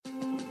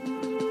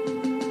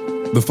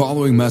The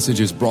following message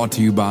is brought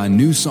to you by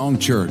New Song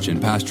Church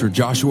and Pastor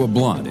Joshua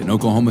Blunt in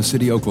Oklahoma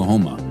City,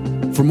 Oklahoma.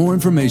 For more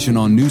information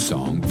on New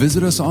Song,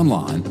 visit us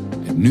online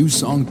at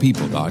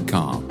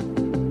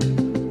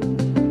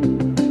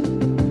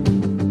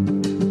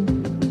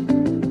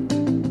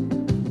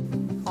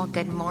newsongpeople.com. Well,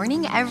 good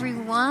morning,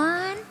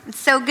 everyone. It's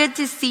so good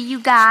to see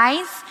you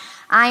guys.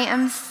 I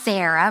am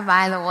Sarah,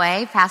 by the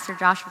way. Pastor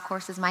Josh, of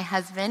course, is my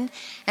husband.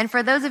 And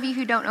for those of you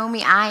who don't know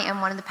me, I am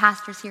one of the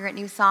pastors here at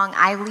New Song.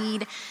 I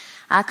lead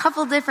a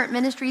couple different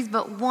ministries,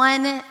 but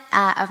one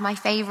of my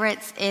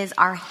favorites is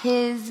our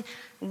His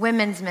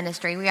Women's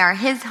Ministry. We are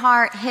His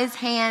heart, His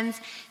hands,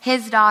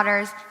 His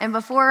daughters. And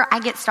before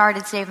I get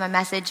started today with my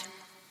message,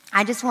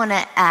 I just want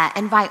to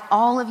invite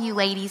all of you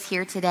ladies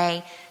here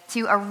today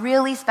to a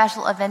really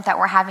special event that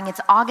we're having. It's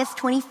August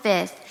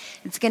 25th.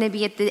 It's going to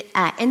be at the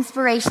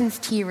Inspirations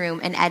Tea Room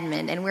in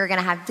Edmond. And we're going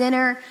to have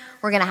dinner.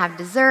 We're going to have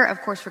dessert.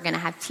 Of course, we're going to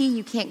have tea.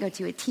 You can't go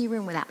to a tea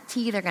room without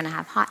tea. They're going to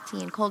have hot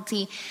tea and cold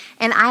tea.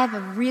 And I have a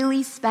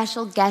really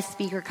special guest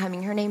speaker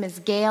coming. Her name is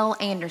Gail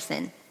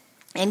Anderson.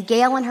 And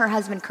Gail and her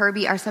husband,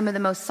 Kirby, are some of the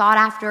most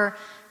sought-after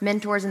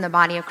mentors in the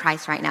body of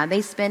Christ right now.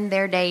 They spend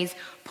their days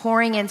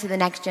pouring into the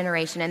next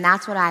generation, and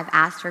that's what I've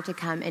asked her to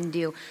come and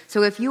do.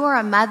 So if you are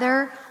a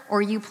mother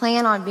or you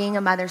plan on being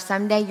a mother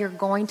someday, you're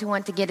going to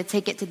want to get a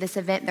ticket to this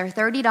event. They're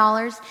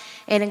 $30.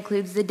 It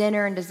includes the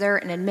dinner and dessert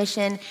and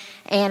admission,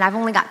 and I've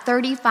only got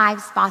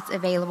 35 spots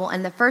available,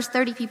 and the first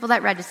 30 people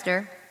that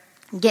register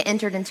get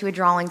entered into a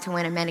drawing to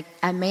win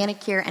a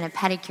manicure and a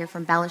pedicure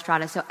from Bella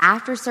Strada. So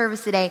after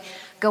service today,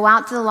 go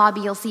out to the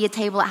lobby. You'll see a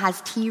table that has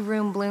Tea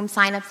Room Bloom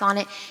signups on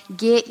it.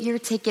 Get your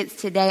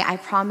tickets today. I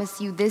promise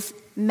you, this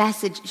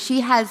message, she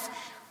has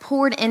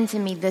poured into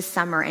me this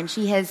summer, and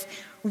she has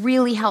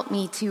really helped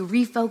me to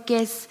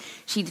refocus.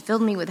 She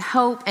filled me with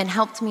hope and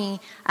helped me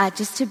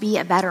just to be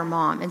a better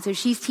mom. And so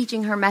she's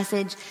teaching her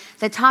message,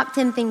 the top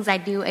 10 things I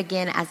do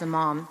again as a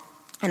mom.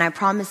 And I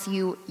promise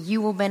you,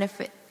 you will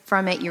benefit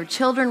from it. Your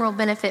children will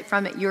benefit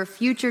from it. Your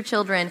future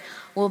children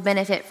will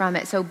benefit from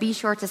it. So be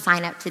sure to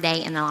sign up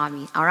today in the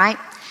lobby. All right?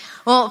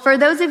 Well, for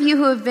those of you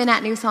who have been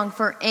at New Song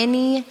for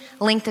any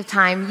length of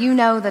time, you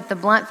know that the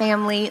Blunt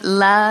family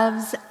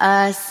loves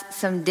us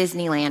some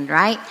Disneyland,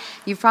 right?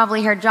 You've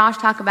probably heard Josh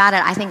talk about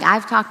it. I think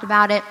I've talked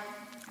about it.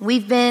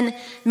 We've been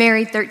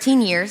married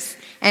 13 years,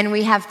 and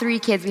we have 3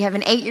 kids. We have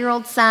an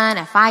 8-year-old son,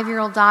 a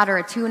 5-year-old daughter,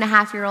 a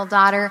 2.5-year-old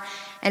daughter,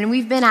 and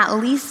we've been at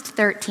least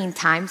 13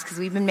 times because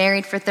we've been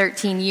married for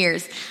 13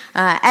 years.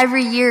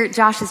 Every year,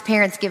 Josh's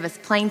parents give us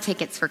plane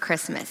tickets for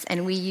Christmas,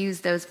 and we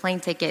use those plane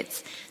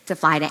tickets to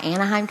fly to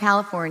Anaheim,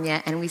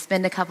 California, and we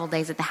spend a couple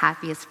days at the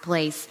happiest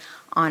place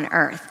on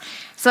earth.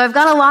 So I've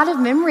got a lot of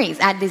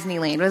memories at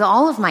Disneyland with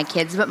all of my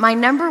kids, but my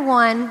number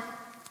one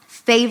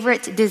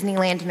favorite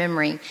Disneyland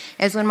memory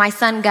is when my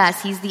son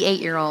Gus, he's the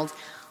 8-year-old,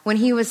 when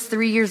he was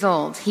 3 years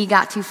old, he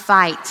got to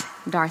fight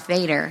Darth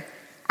Vader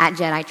at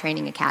Jedi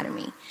Training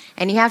Academy.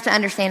 And you have to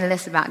understand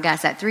this about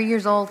Gus. At 3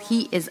 years old,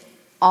 he is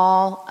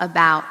all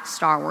about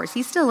Star Wars.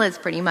 He still is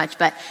pretty much,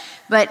 but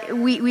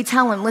we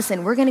tell him,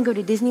 listen, we're going to go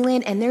to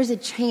Disneyland, and there's a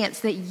chance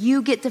that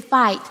you get to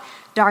fight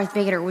Darth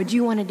Vader. Would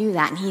you want to do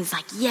that? And he's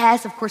like,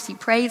 yes. Of course, he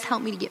prays,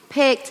 help me to get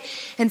picked.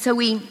 And so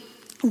we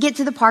get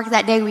to the park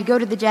that day, we go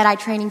to the Jedi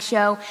training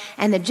show,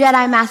 and the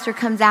Jedi Master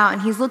comes out,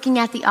 and he's looking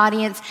at the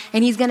audience,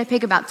 and he's going to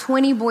pick about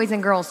 20 boys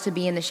and girls to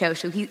be in the show.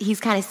 So he's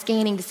kind of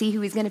scanning to see who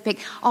he's going to pick.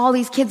 All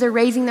these kids are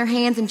raising their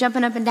hands and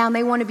jumping up and down.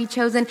 They want to be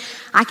chosen.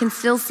 I can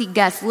still see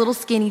Gus, little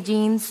skinny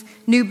jeans,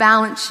 New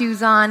Balance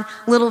shoes on,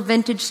 little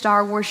vintage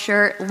Star Wars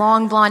shirt,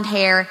 long blonde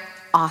hair.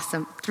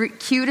 Awesome.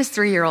 Cutest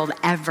 3-year-old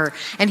ever.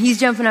 And he's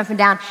jumping up and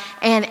down.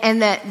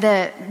 And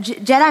the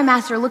Jedi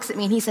Master looks at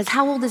me, and he says,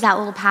 how old is that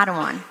little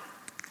Padawan?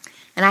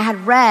 And I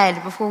had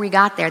read before we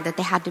got there that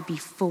they had to be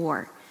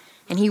 4,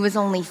 and he was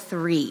only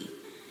 3.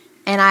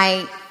 And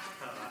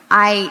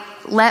I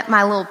let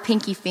my little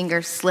pinky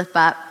finger slip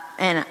up,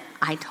 and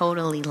I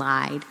totally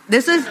lied.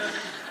 This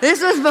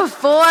was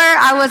before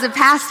I was a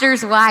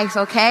pastor's wife,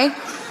 okay?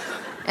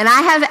 And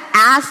I have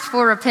asked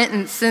for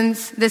repentance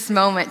since this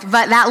moment,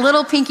 but that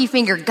little pinky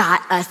finger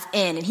got us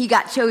in, and he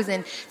got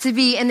chosen to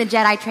be in the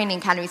Jedi Training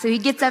Academy. So he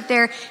gets up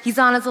there, he's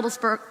on his little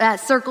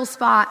circle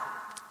spot.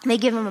 They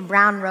give him a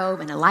brown robe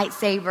and a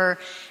lightsaber,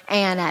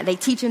 and they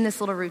teach him this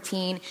little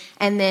routine,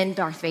 and then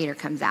Darth Vader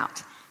comes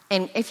out.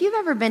 And if you've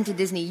ever been to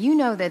Disney, you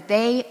know that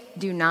they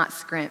do not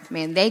scrimp,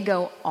 man. They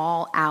go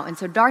all out. And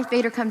so Darth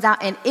Vader comes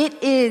out, and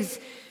it is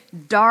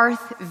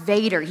Darth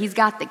Vader. He's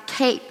got the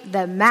cape,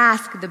 the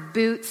mask, the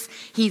boots.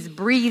 He's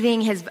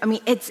breathing.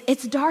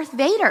 It's Darth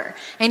Vader.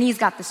 And he's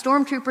got the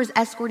stormtroopers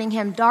escorting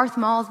him. Darth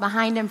Maul's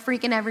behind him,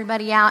 freaking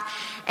everybody out.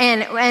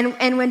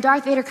 And when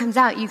Darth Vader comes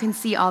out, you can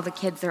see all the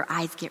kids, their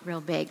eyes get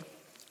real big.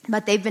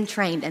 But they've been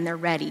trained, and they're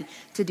ready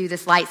to do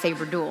this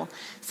lightsaber duel.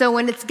 So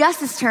when it's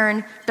Gus's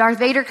turn, Darth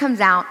Vader comes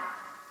out.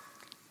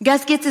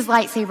 Gus gets his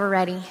lightsaber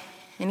ready.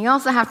 And you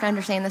also have to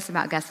understand this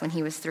about Gus when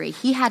he was 3.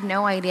 He had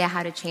no idea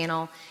how to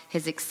channel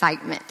his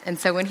excitement. And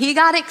so when he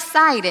got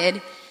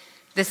excited,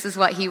 this is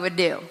what he would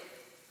do.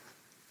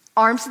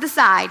 Arms to the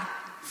side,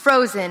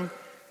 frozen,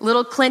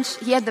 little clench.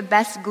 He had the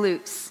best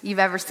glutes you've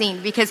ever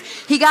seen because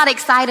he got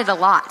excited a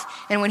lot.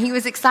 And when he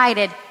was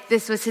excited,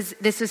 this was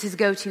his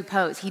go-to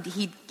pose.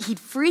 He'd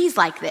freeze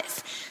like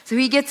this. So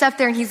he gets up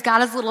there and he's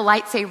got his little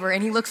lightsaber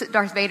and he looks at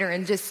Darth Vader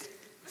and just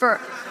for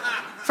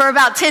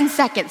about 10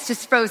 seconds,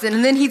 just frozen.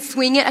 And then he'd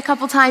swing it a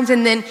couple times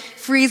and then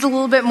freeze a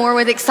little bit more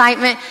with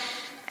excitement.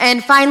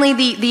 And finally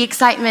the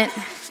excitement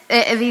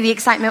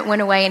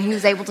went away and he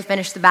was able to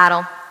finish the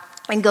battle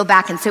and go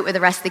back and sit with the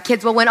rest of the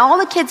kids. Well, when all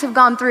the kids have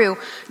gone through,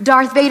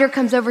 Darth Vader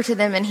comes over to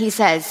them and he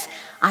says,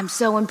 I'm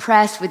so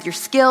impressed with your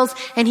skills.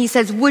 And he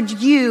says,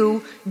 would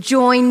you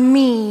join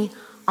me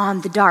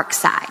on the dark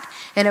side?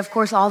 And of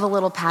course, all the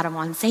little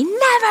Padawans say,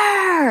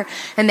 never!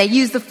 And they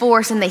use the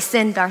Force and they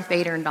send Darth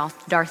Vader and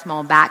Darth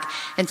Maul back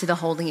into the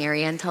holding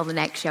area until the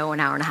next show an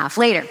hour and a half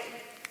later.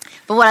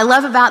 But what I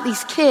love about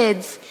these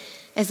kids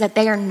is that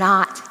they are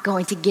not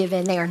going to give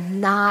in. They are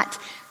not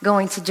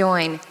going to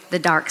join the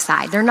dark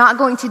side. They're not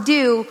going to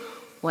do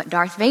what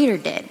Darth Vader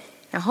did.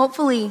 Now,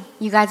 hopefully,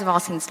 you guys have all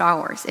seen Star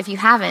Wars. If you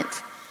haven't,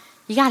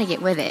 you got to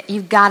get with it.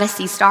 You've got to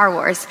see Star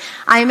Wars.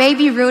 I may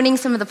be ruining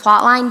some of the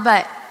plot line,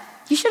 but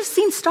you should have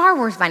seen Star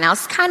Wars by now.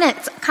 It's kind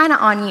of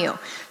on you.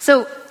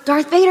 So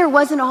Darth Vader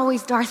wasn't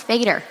always Darth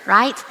Vader,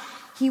 right?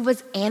 He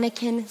was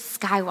Anakin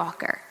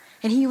Skywalker,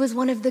 and he was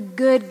one of the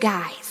good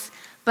guys.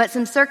 But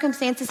some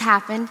circumstances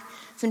happened,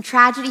 some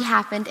tragedy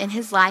happened in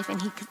his life, and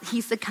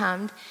he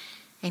succumbed,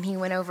 and he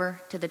went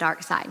over to the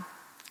dark side.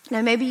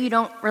 Now, maybe you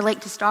don't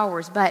relate to Star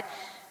Wars, but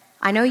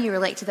I know you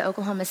relate to the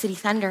Oklahoma City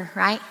Thunder,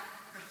 right?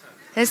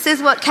 This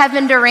is what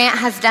Kevin Durant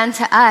has done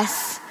to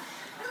us.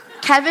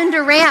 Kevin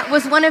Durant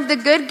was one of the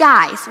good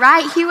guys,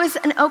 right? He was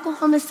an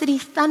Oklahoma City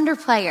Thunder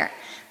player,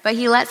 but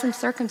he let some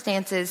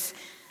circumstances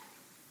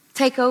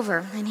take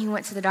over, and he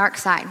went to the dark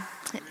side.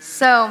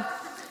 So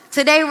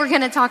today we're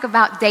going to talk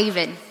about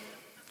David,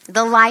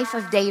 the life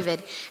of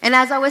David. And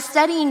as I was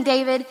studying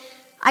David,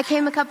 I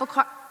came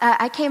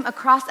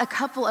across a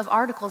couple of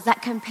articles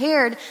that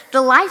compared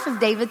the life of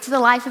David to the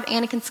life of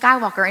Anakin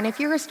Skywalker. And if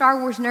you're a Star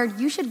Wars nerd,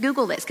 you should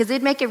Google this because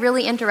it'd make a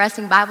really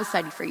interesting Bible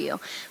study for you.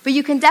 But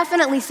you can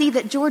definitely see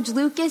that George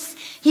Lucas,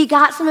 he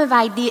got some of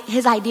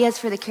his ideas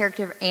for the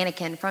character of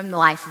Anakin from the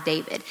life of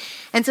David.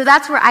 And so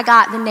that's where I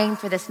got the name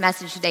for this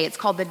message today. It's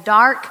called The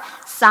Dark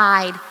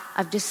Side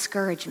of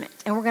Discouragement.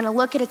 And we're going to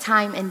look at a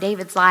time in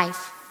David's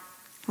life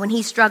when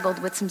he struggled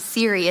with some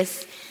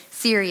serious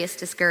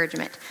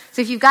discouragement.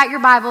 So if you've got your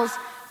Bibles,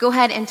 go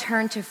ahead and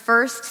turn to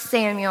 1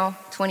 Samuel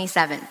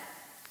 27.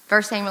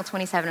 1 Samuel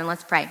 27, and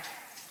let's pray.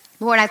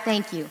 Lord, I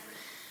thank you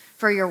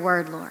for your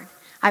word, Lord.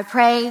 I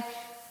pray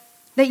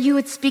that you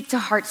would speak to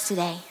hearts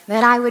today,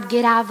 that I would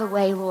get out of the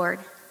way, Lord,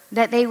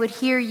 that they would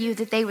hear you,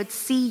 that they would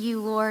see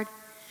you, Lord.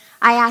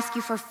 I ask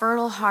you for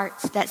fertile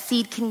hearts that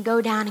seed can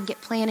go down and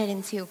get planted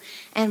into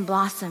and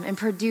blossom and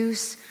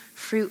produce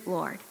fruit,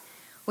 Lord.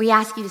 We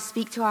ask you to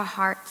speak to our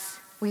hearts.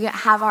 We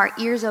have our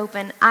ears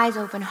open, eyes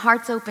open,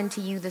 hearts open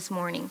to you this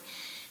morning.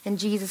 In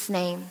Jesus'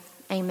 name,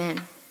 amen.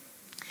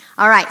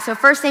 All right, so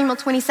 1 Samuel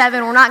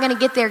 27, we're not going to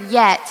get there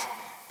yet,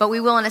 but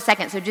we will in a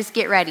second, so just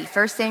get ready.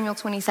 1 Samuel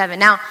 27.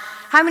 Now,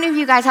 how many of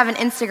you guys have an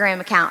Instagram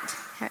account?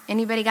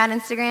 Anybody got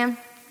Instagram?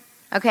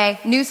 Okay,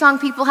 New Song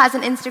People has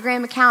an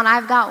Instagram account.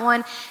 I've got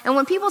one. And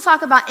when people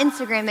talk about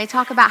Instagram, they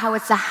talk about how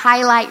it's the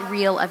highlight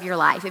reel of your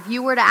life. If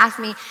you were to ask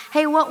me,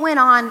 hey, what went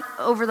on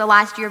over the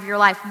last year of your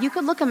life? You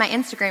could look at my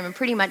Instagram and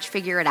pretty much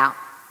figure it out.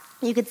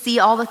 You could see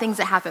all the things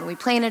that happened. We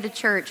planted a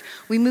church.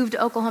 We moved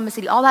to Oklahoma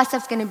City. All that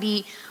stuff's going to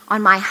be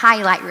on my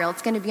highlight reel.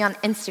 It's going to be on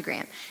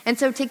Instagram. And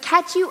so to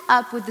catch you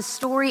up with the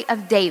story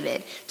of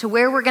David, to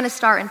where we're going to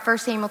start in 1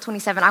 Samuel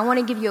 27, I want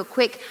to give you a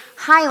quick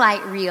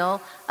highlight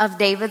reel of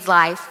David's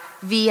life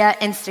via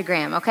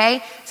Instagram,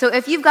 okay? So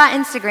if you've got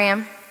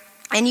Instagram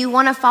and you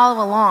want to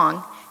follow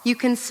along, you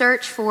can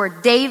search for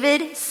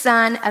David,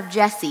 son of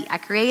Jesse. I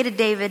created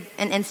David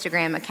an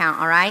Instagram account,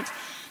 all right?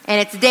 And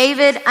it's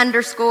David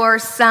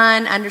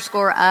 _son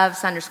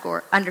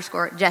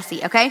 _of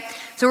Jesse, okay?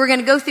 So we're going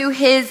to go through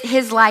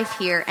his life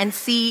here and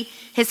see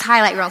his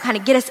highlight reel, kind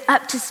of get us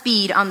up to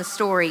speed on the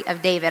story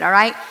of David, all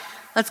right?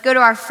 Let's go to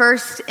our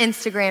first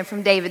Instagram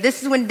from David.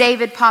 This is when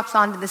David pops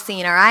onto the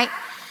scene, all right?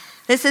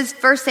 This is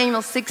 1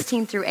 Samuel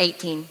 16 through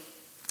 18.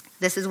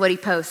 This is what he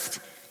posts.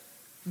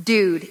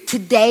 Dude,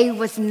 today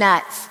was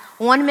nuts.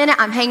 1 minute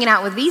I'm hanging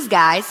out with these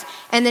guys,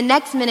 and the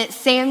next minute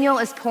Samuel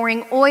is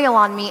pouring oil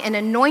on me and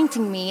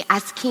anointing me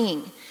as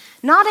king.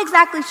 Not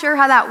exactly sure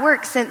how that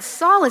works since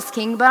Saul is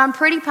king, but I'm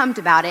pretty pumped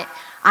about it.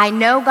 I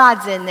know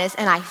God's in this,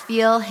 and I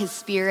feel his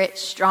spirit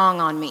strong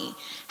on me.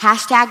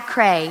 Hashtag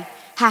Cray.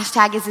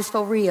 Hashtag is this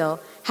for real.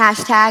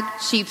 Hashtag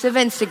sheeps of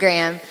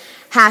Instagram.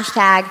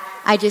 Hashtag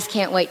I just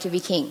can't wait to be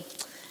king.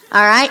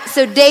 All right,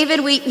 so David,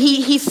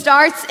 he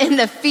starts in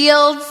the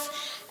fields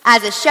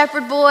as a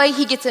shepherd boy.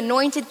 He gets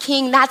anointed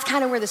king. That's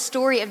kind of where the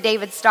story of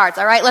David starts.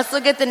 All right, let's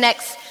look at the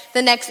next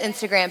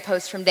Instagram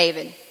post from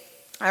David.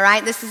 All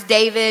right, this is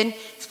David.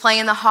 He's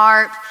playing the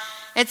harp.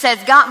 It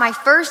says, got my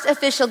first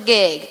official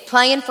gig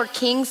playing for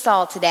King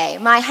Saul today.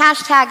 My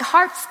hashtag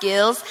harp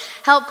skills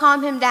help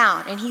calm him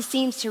down, and he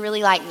seems to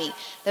really like me.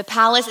 The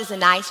palace is a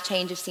nice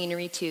change of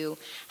scenery too.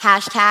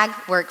 Hashtag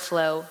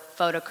workflow,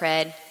 photo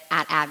cred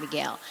at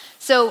Abigail.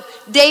 So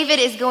David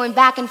is going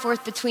back and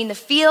forth between the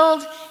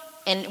field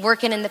and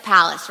working in the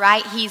palace,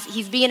 right?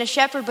 He's being a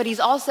shepherd, but he's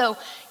also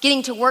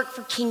getting to work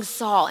for King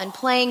Saul and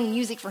playing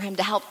music for him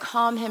to help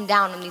calm him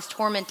down when these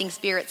tormenting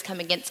spirits come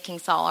against King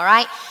Saul, all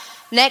right?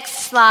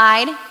 Next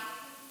slide.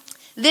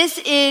 This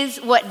is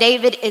what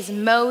David is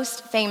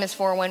most famous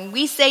for. When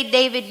we say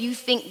David, you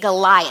think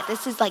Goliath.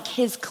 This is like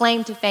his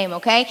claim to fame,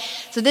 okay?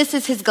 So this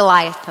is his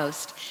Goliath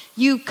post.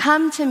 You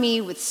come to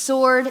me with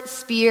sword,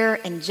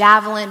 spear, and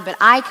javelin, but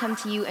I come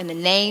to you in the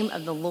name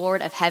of the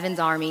Lord of heaven's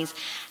armies.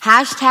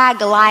 Hashtag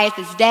Goliath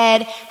is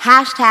dead.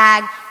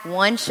 Hashtag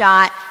one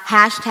shot.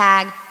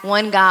 Hashtag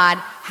one God.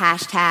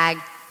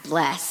 Hashtag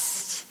blessed.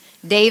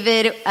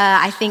 David,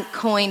 I think,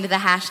 coined the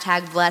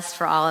hashtag blessed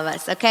for all of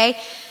us, okay?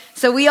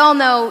 So we all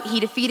know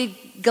he defeated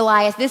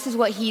Goliath. This is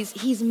what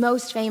he's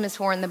most famous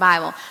for in the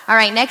Bible. All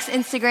right, next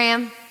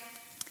Instagram.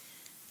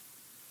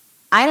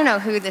 I don't know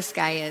who this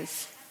guy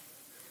is,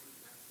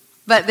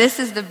 but this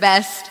is the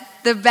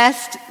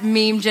best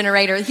meme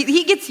generator.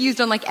 He gets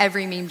used on like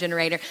every meme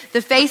generator.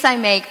 The face I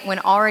make when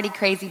already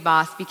crazy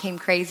boss became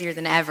crazier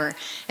than ever.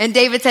 And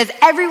David says,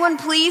 everyone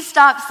please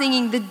stop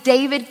singing the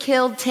David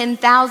killed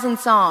 10,000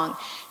 song.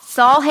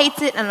 Saul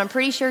hates it, and I'm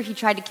pretty sure he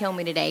tried to kill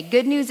me today.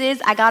 Good news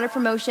is I got a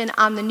promotion.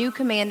 I'm the new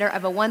commander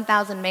of a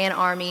 1,000-man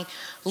army.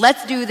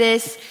 Let's do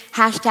this.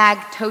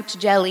 Hashtag totes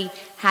jelly.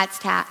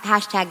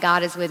 Hashtag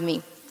God is with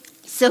me.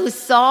 So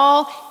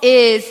Saul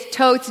is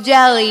totes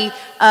jelly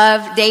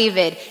of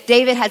David.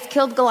 David has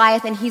killed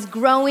Goliath, and he's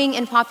growing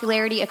in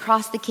popularity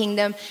across the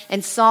kingdom,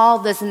 and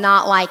Saul does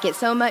not like it,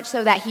 so much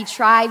so that he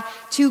tried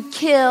to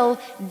kill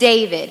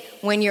David.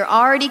 When your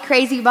already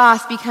crazy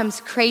boss becomes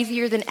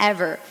crazier than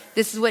ever,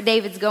 this is what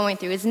David's going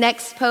through. His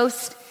next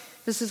post,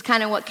 this is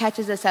kind of what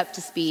catches us up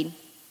to speed.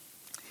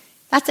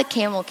 That's a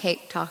camel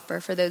cake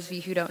topper, for those of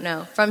you who don't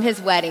know, from his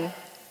wedding.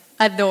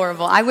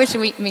 Adorable. I wish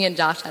me and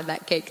Josh had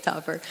that cake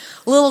topper.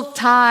 Little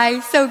tie,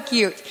 so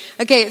cute.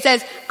 Okay, it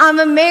says, I'm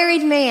a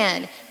married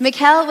man.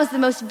 Michal was the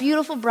most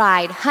beautiful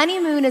bride.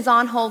 Honeymoon is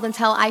on hold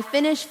until I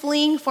finish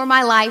fleeing for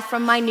my life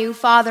from my new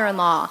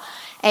father-in-law,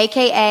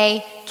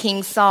 a.k.a.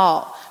 King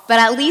Saul. But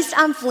at least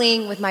I'm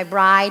fleeing with my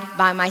bride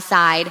by my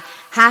side.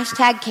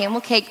 Hashtag camel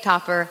cake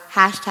topper.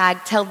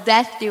 Hashtag till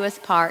death do us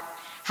part.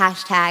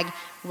 Hashtag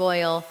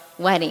royal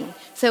wedding.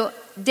 So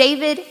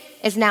David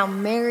is now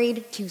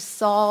married to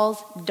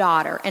Saul's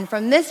daughter. And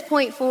from this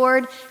point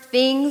forward,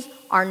 things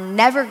are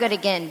never good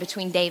again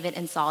between David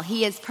and Saul.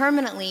 He is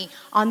permanently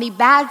on the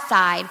bad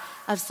side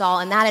of Saul,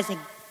 and that is a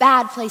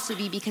bad place to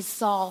be because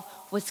Saul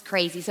was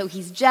crazy. So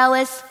he's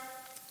jealous.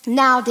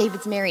 Now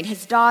David's married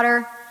his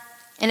daughter.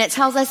 And it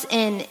tells us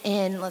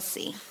in let's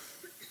see,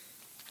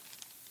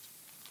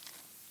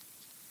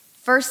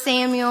 1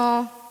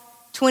 Samuel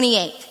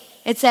 28.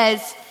 It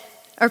says,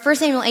 or 1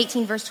 Samuel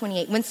 18, verse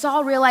 28. When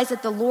Saul realized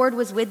that the Lord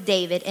was with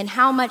David and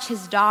how much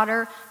his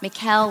daughter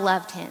Michal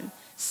loved him,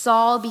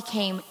 Saul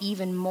became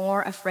even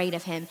more afraid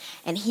of him,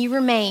 and he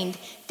remained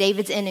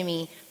David's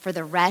enemy for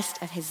the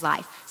rest of his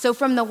life. So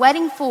from the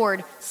wedding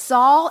forward,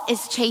 Saul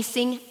is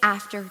chasing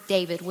after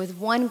David with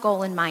one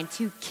goal in mind,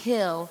 to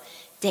kill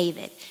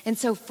David. And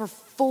so for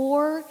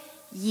 4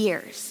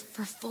 years,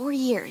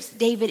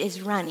 David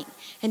is running,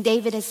 and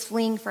David is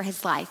fleeing for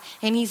his life,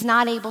 and he's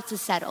not able to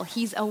settle.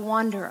 He's a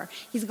wanderer.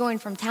 He's going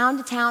from town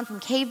to town, from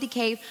cave to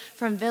cave,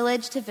 from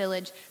village to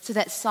village, so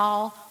that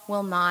Saul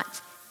will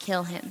not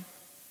kill him.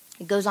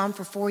 It goes on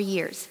for 4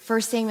 years.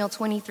 1 Samuel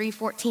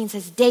 23:14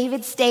 says,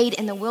 David stayed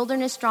in the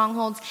wilderness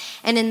strongholds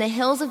and in the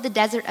hills of the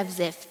desert of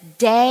Ziph.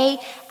 Day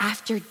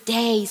after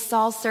day,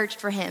 Saul searched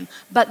for him,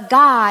 but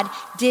God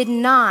did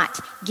not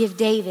give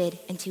David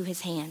into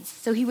his hands.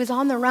 So he was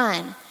on the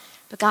run,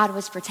 but God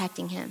was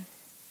protecting him.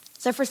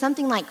 So for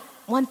something like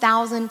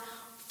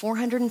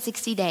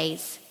 1,460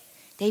 days,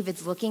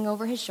 David's looking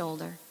over his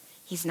shoulder.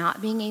 He's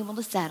not being able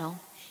to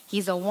settle.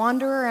 He's a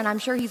wanderer, and I'm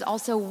sure he's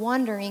also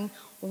wondering,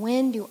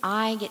 when do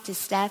I get to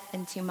step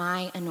into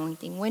my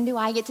anointing? When do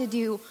I get to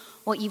do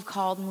what you've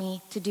called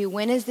me to do?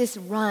 When is this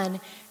run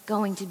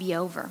going to be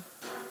over?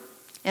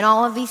 And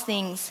all of these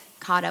things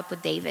caught up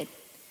with David,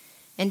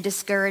 and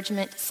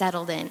discouragement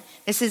settled in.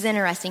 This is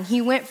interesting.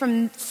 He went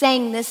from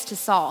saying this to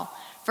Saul.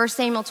 1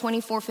 Samuel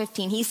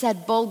 24:15, he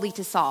said boldly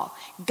to Saul,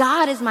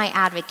 God is my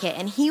advocate,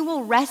 and he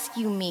will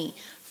rescue me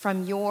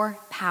from your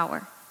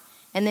power.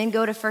 And then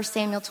go to 1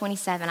 Samuel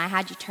 27. I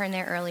had you turn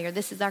there earlier.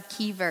 This is our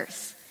key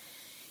verse.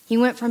 He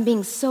went from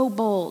being so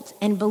bold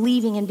and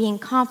believing and being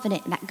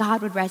confident that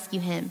God would rescue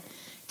him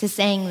to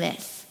saying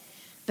this.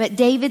 But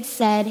David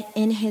said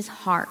in his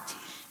heart,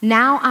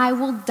 now I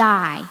will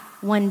die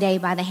one day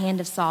by the hand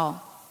of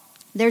Saul.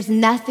 There's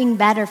nothing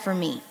better for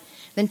me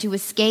than to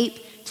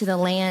escape to the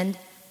land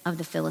of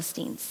the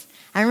Philistines.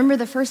 I remember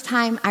the first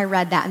time I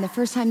read that, and the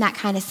first time that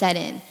kind of set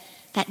in,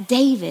 that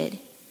David,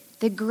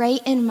 the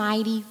great and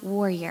mighty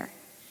warrior,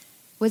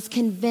 was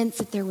convinced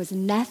that there was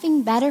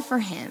nothing better for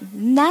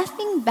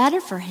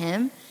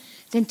him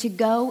than to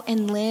go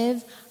and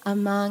live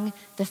among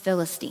the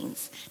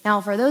Philistines.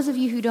 Now, for those of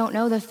you who don't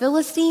know, the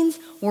Philistines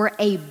were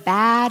a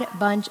bad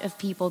bunch of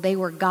people. They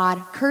were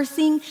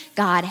God-cursing,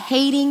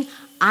 God-hating,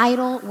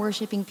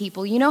 idol-worshiping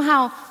people. You know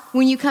how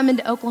when you come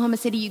into Oklahoma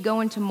City, you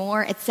go into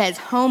Moore, it says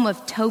home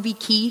of Toby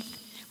Keith?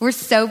 We're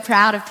so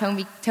proud of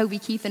Toby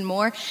Keith and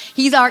Moore.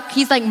 He's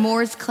like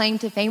Moore's claim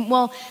to fame.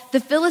 Well, the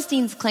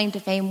Philistines' claim to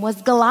fame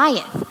was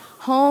Goliath,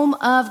 home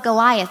of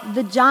Goliath,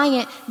 the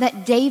giant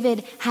that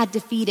David had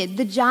defeated,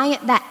 the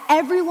giant that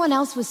everyone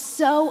else was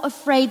so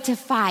afraid to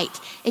fight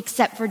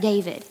except for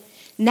David.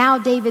 Now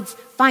David's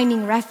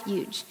finding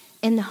refuge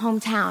in the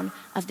hometown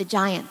of the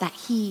giant that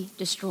he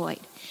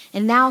destroyed.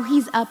 And now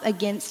he's up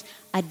against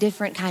a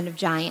different kind of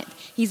giant.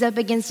 He's up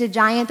against a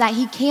giant that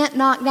he can't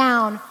knock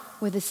down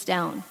with a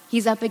stone.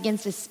 He's up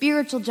against a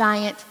spiritual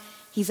giant.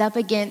 He's up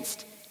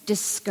against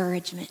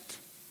discouragement.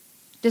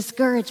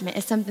 Discouragement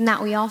is something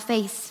that we all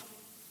face.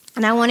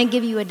 And I want to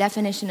give you a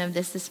definition of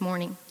this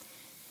morning.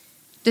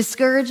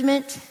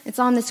 Discouragement, it's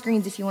on the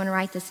screens if you want to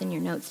write this in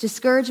your notes.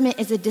 Discouragement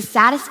is a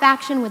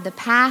dissatisfaction with the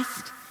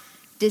past,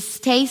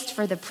 distaste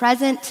for the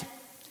present,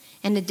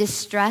 and a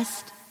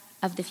distrust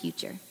of the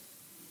future.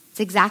 It's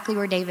exactly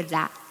where David's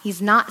at.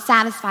 He's not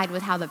satisfied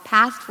with how the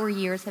past 4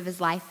 years of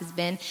his life has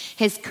been.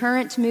 His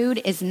current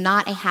mood is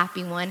not a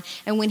happy one.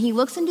 And when he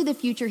looks into the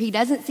future, he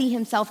doesn't see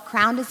himself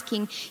crowned as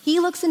king. He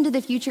looks into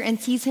the future and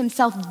sees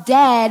himself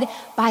dead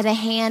by the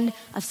hand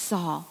of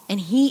Saul. And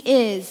he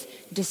is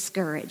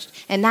discouraged.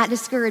 And that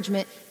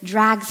discouragement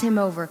drags him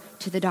over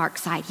to the dark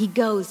side. He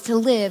goes to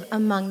live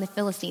among the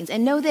Philistines.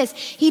 And know this,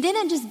 he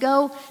didn't just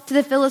go to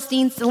the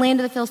Philistines, the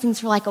land of the Philistines,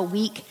 for like a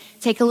week,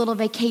 take a little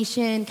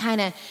vacation, kind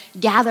of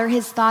gather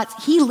his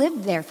thoughts. He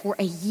lived there for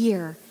a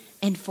year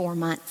and 4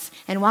 months.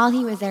 And while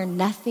he was there,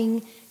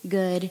 nothing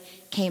good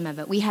came of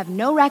it. We have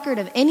no record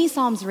of any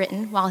Psalms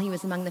written while he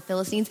was among the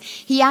Philistines.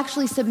 He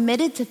actually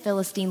submitted to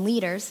Philistine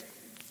leaders.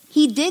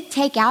 He did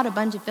take out a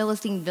bunch of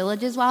Philistine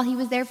villages while he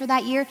was there for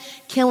that year,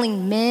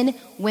 killing men,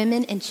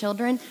 women, and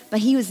children, but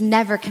he was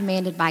never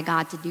commanded by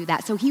God to do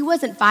that. So he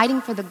wasn't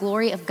fighting for the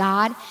glory of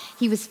God.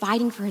 He was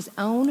fighting for his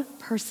own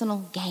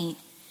personal gain.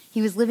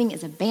 He was living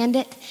as a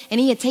bandit, and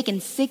he had taken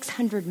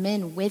 600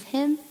 men with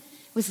him.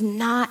 It was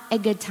not a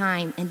good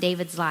time in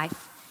David's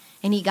life,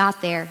 and he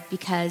got there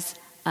because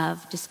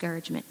of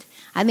discouragement.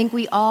 I think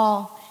we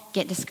all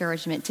get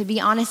discouragement. To be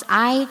honest,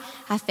 I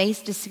have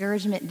faced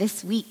discouragement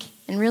this week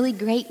in really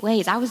great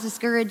ways. I was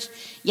discouraged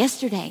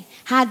yesterday.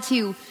 Had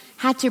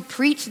to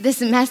preach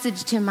this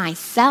message to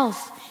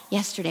myself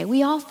yesterday.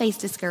 We all face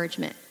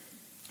discouragement.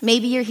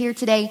 Maybe you're here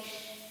today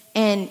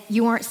and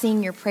you aren't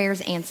seeing your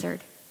prayers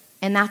answered,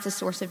 and that's a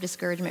source of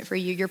discouragement for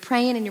you. You're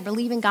praying and you're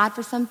believing God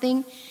for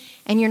something,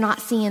 and you're not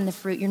seeing the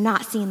fruit. You're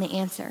not seeing the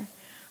answer.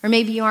 Or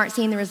maybe you aren't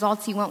seeing the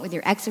results you want with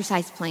your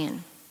exercise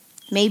plan.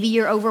 Maybe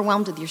you're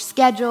overwhelmed with your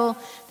schedule,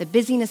 the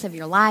busyness of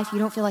your life. You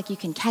don't feel like you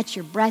can catch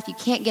your breath. You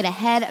can't get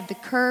ahead of the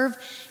curve.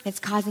 It's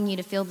causing you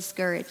to feel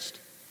discouraged.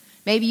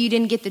 Maybe you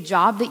didn't get the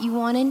job that you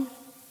wanted.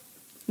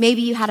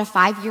 Maybe you had a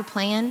 5-year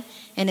plan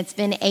and it's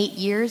been 8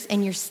 years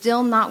and you're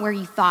still not where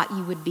you thought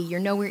you would be. You're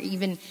nowhere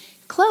even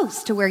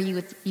close to where you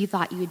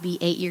thought you would be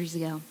 8 years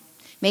ago.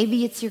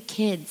 Maybe it's your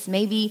kids.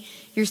 Maybe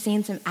you're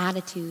seeing some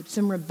attitude,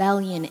 some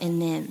rebellion in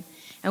them.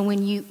 And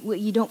when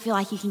you don't feel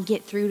like you can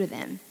get through to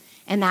them.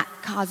 And that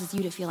causes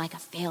you to feel like a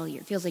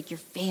failure. It feels like you're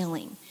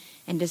failing.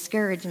 And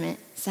discouragement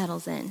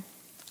settles in.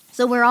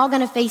 So we're all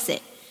going to face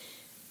it.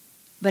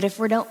 But if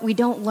we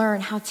don't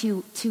learn how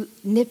to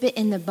nip it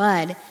in the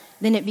bud,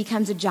 then it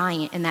becomes a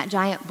giant. And that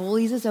giant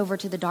bullies us over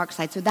to the dark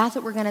side. So that's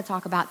what we're going to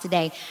talk about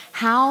today.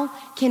 How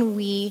can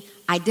we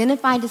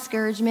identify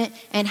discouragement,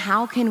 and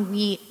how can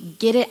we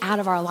get it out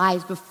of our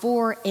lives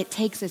before it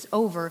takes us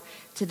over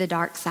to the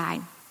dark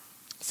side?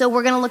 So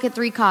we're going to look at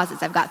 3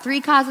 causes. I've got 3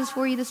 causes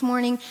for you this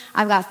morning.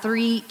 I've got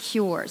 3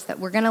 cures that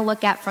we're going to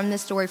look at from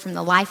this story, from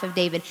the life of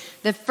David.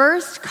 The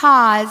first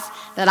cause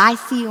that I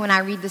see when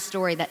I read the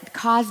story that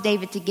caused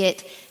David to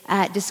get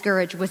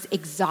discouraged was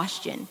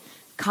exhaustion.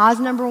 Cause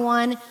number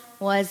 1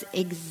 was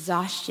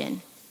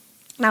exhaustion.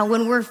 Now,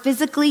 when we're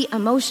physically,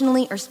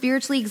 emotionally, or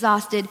spiritually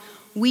exhausted,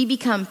 we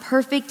become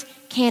perfect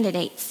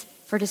candidates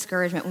for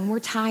discouragement. When we're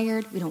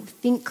tired, we don't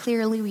think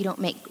clearly, we don't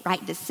make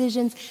right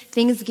decisions,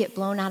 things get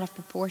blown out of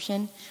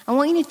proportion. I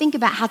want you to think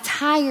about how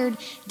tired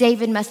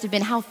David must have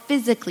been, how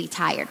physically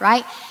tired,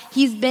 right?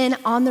 He's been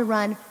on the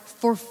run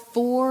for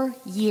 4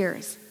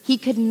 years. He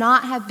could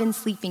not have been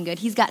sleeping good.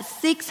 He's got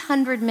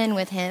 600 men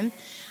with him.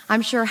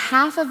 I'm sure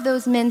half of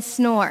those men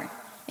snore.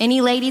 Any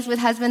ladies with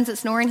husbands that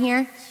snore in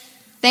here?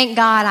 Thank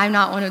God I'm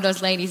not one of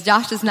those ladies.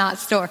 Josh does not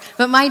snore.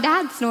 But my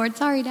dad snored.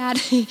 Sorry,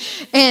 Dad.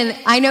 And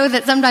I know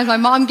that sometimes my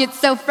mom gets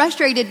so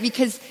frustrated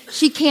because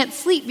she can't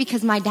sleep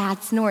because my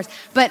dad snores.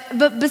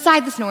 But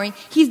beside the snoring,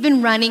 he's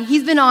been running.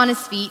 He's been on his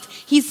feet.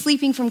 He's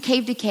sleeping from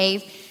cave to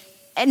cave.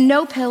 And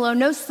no pillow,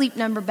 no sleep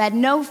number bed,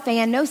 no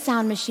fan, no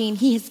sound machine.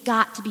 He has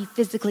got to be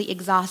physically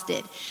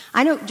exhausted.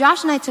 I know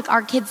Josh and I took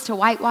our kids to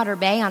Whitewater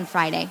Bay on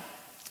Friday.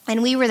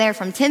 And we were there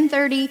from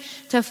 10:30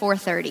 to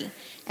 4:30.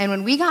 And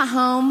when we got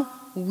home,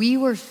 we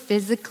were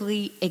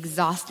physically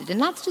exhausted.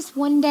 And that's just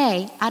one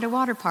day at a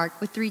water park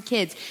with 3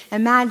 kids.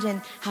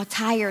 Imagine how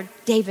tired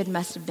David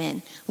must have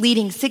been,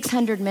 leading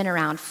 600 men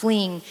around,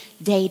 fleeing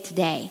day to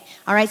day.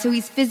 All right, so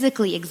he's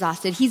physically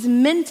exhausted. He's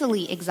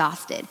mentally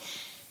exhausted.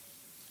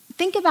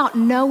 Think about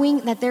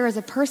knowing that there is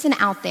a person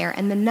out there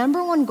and the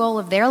number one goal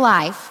of their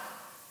life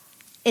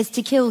is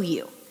to kill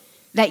you,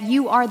 that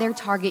you are their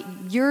target.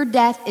 Your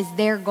death is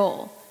their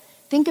goal.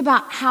 Think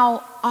about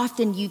how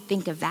often you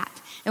think of that.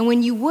 And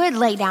when you would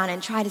lay down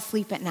and try to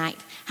sleep at night,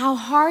 how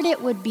hard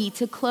it would be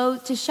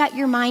to shut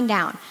your mind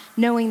down,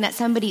 knowing that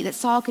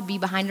Saul could be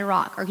behind a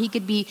rock, or he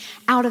could be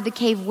out of the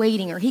cave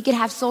waiting, or he could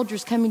have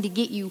soldiers coming to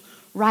get you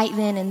right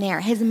then and there.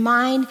 His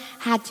mind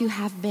had to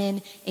have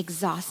been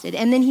exhausted.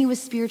 And then he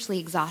was spiritually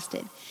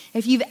exhausted.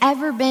 If you've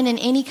ever been in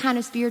any kind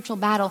of spiritual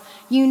battle,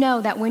 you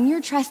know that when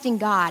you're trusting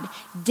God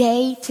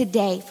day to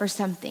day for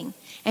something,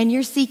 and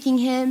you're seeking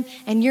him,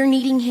 and you're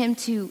needing him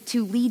to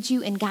lead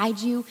you and guide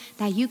you,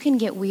 that you can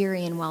get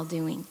weary in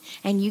well-doing,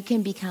 and you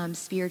can become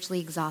spiritually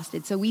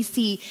exhausted. So we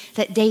see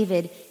that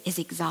David is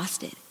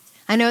exhausted.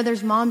 I know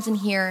there's moms in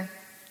here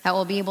that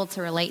will be able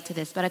to relate to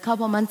this, but a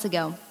couple months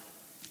ago,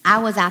 I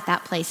was at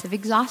that place of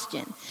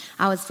exhaustion.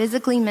 I was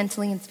physically,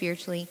 mentally, and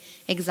spiritually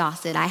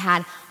exhausted. I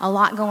had a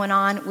lot going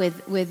on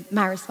with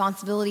my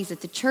responsibilities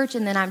at the church,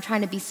 and then I'm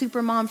trying to be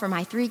super mom for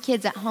my 3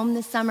 kids at home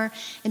this summer,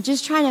 and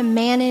just trying to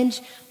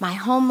manage my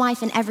home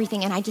life and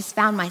everything, and I just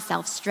found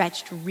myself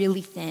stretched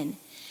really thin.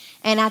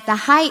 And at the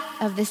height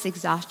of this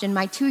exhaustion,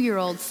 my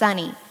 2-year-old,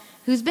 Sunny,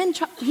 she's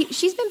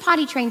been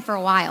potty trained for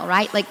a while,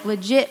 right? Like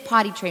legit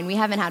potty trained. We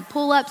haven't had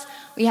pull-ups,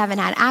 we haven't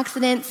had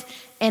accidents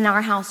in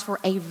our house for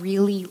a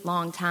really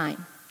long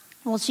time.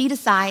 Well, she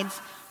decides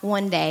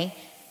one day,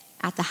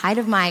 at the height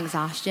of my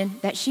exhaustion,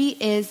 that she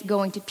is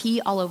going to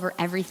pee all over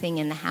everything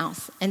in the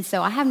house. And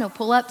so I have no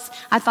pull-ups.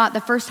 I thought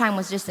the first time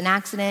was just an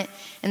accident.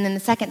 And then the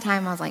second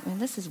time I was like, man,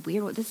 this is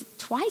weird. This is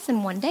twice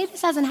in one day.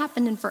 This hasn't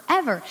happened in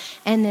forever.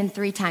 And then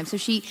 3 times. So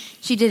she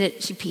did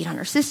it. She peed on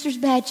her sister's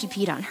bed. She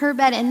peed on her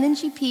bed. And then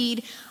she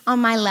peed on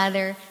my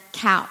leather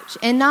couch.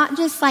 And not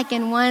just like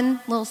in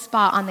one little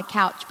spot on the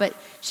couch, but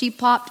she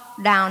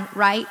plopped down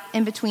right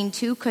in between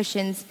 2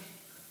 cushions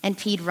and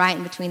peed right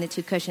in between the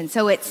 2 cushions.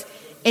 So it's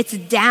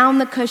down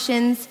the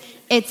cushions,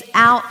 it's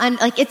out,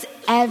 like it's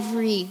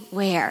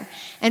everywhere.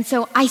 And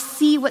so I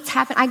see what's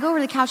happened. I go over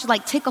to the couch to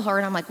like tickle her,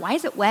 and I'm like, why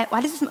is it wet?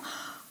 Why does this,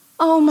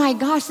 oh my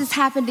gosh, this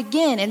happened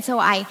again. And so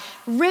I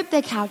rip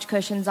the couch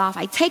cushions off.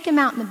 I take them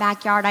out in the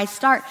backyard. I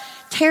start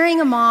tearing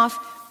them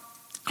off.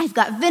 I've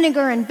got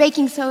vinegar and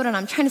baking soda, and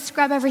I'm trying to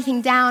scrub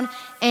everything down,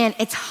 and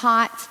it's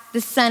hot.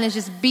 The sun is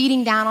just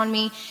beating down on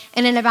me.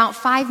 And in about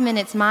 5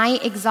 minutes, my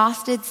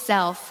exhausted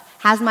self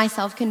has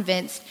myself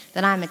convinced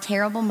that I'm a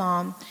terrible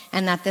mom,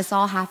 and that this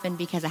all happened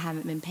because I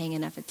haven't been paying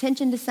enough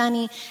attention to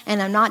Sunny,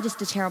 and I'm not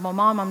just a terrible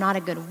mom, I'm not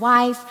a good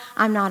wife,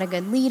 I'm not a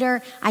good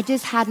leader. I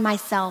just had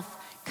myself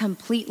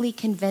completely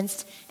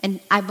convinced, and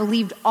I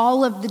believed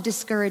all of the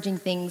discouraging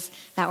things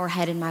that were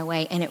headed my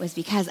way, and it was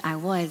because I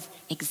was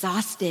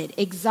exhausted.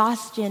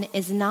 Exhaustion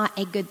is not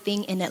a good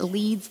thing, and it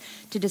leads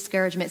to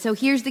discouragement. So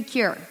here's the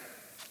cure,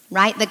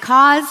 right? The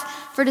cause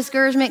for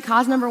discouragement,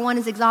 cause number 1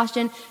 is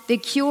exhaustion. The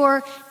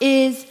cure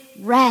is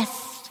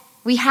rest.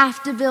 We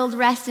have to build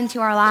rest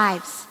into our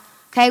lives,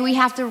 okay? We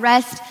have to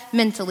rest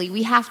mentally.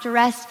 We have to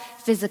rest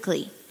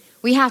physically.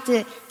 We have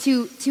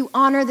to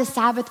honor the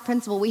Sabbath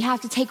principle. We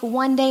have to take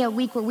one day a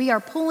week where we are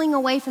pulling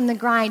away from the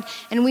grind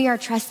and we are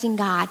trusting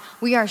God.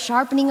 We are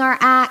sharpening our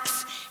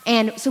axe,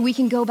 and so we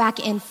can go back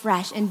in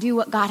fresh and do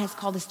what God has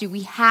called us to do.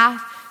 We have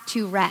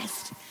to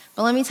rest.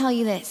 But let me tell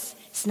you this,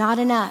 it's not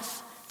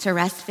enough to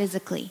rest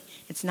physically.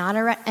 It's not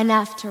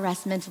enough to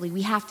rest mentally.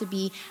 We have to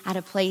be at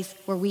a place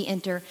where we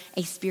enter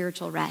a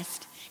spiritual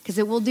rest, because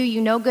it will do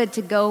you no good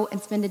to go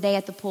and spend a day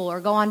at the pool or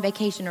go on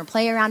vacation or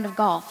play a round of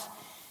golf.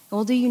 It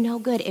will do you no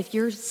good if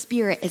your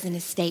spirit is in a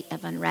state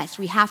of unrest.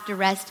 We have to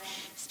rest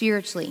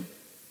spiritually.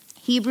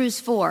 Hebrews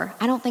 4,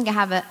 I don't think I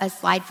have a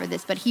slide for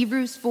this, but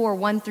Hebrews 4,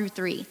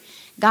 1-3.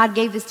 God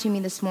gave this to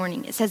me this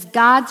morning. It says,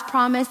 God's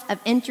promise of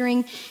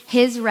entering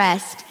his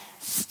rest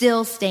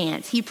still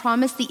stands. He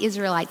promised the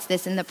Israelites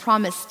this, and the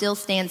promise still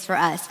stands for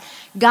us.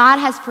 God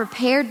has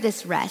prepared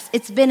this rest.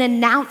 It's been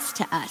announced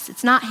to us.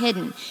 It's not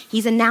hidden.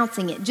 He's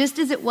announcing it, just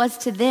as it was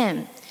to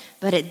them.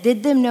 But it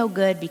did them no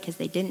good because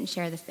they didn't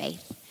share the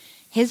faith.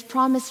 His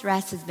promised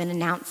rest has been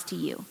announced to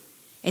you.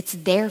 It's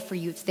there for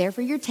you. It's there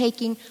for your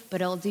taking,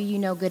 but it'll do you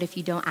no good if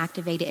you don't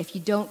activate it, if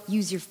you don't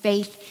use your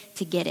faith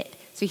to get it.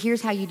 So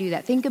here's how you do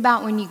that. Think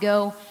about when you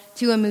go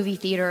to a movie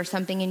theater or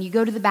something and you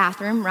go to the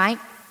bathroom, right?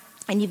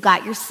 And you've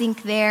got your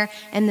sink there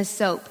and the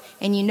soap.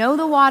 And you know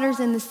the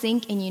water's in the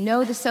sink and you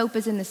know the soap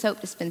is in the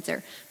soap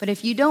dispenser. But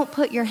if you don't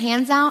put your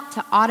hands out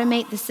to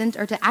automate the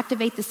sensor or to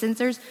activate the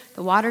sensors,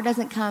 the water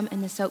doesn't come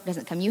and the soap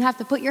doesn't come. You have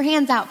to put your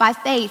hands out by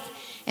faith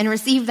and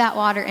receive that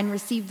water and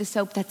receive the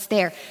soap that's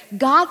there.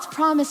 God's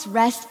promised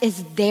rest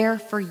is there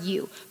for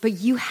you, but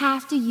you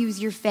have to use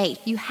your faith.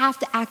 You have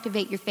to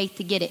activate your faith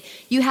to get it.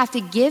 You have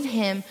to give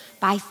him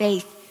by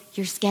faith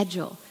your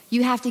schedule.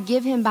 You have to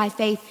give him by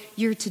faith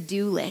your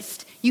to-do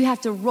list. You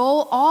have to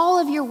roll all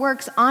of your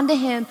works onto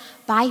him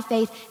by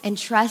faith and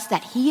trust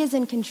that he is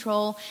in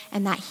control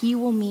and that he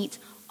will meet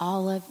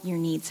all of your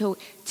needs. So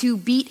to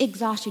beat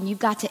exhaustion, you've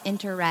got to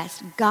enter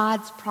rest,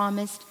 God's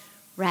promised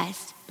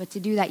rest. But to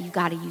do that, you've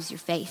got to use your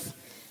faith.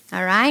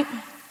 All right?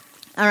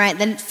 All right,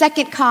 the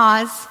second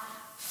cause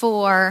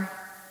for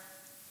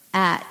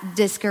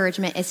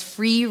discouragement is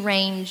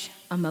free-range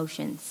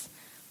emotions.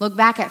 Look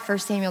back at 1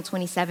 Samuel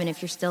 27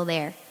 if you're still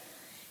there.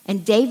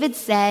 And David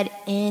said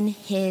in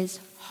his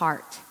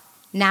heart,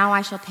 now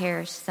I shall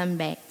perish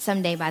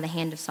someday by the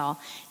hand of Saul.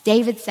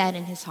 David said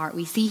in his heart.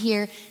 We see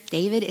here,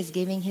 David is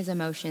giving his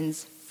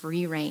emotions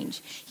free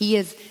range. He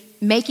is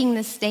making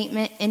this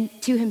statement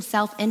to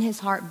himself in his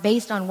heart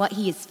based on what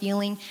he is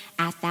feeling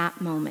at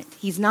that moment.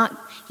 He's not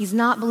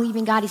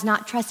believing God. He's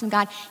not trusting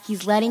God.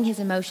 He's letting his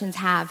emotions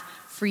have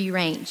free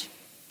range.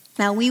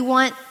 Now, we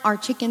want our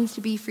chickens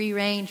to be free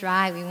range,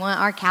 right? We want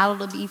our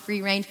cattle to be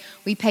free range.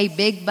 We pay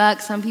big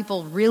bucks. Some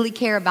people really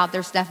care about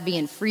their stuff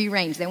being free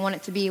range. They want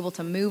it to be able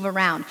to move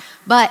around.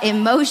 But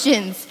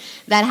emotions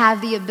that have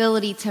the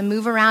ability to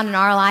move around in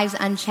our lives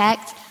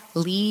unchecked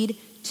lead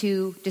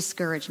to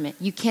discouragement.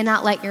 You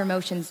cannot let your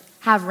emotions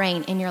have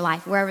reign in your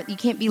life. Wherever you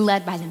can't be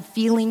led by them.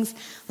 Feelings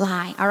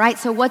lie. All right,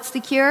 so what's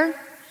the cure?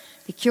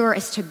 The cure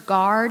is to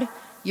guard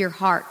your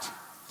heart.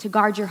 To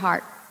guard your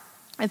heart.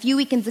 A few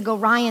weekends ago,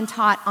 Ryan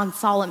taught on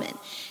Solomon.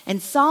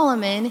 And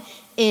Solomon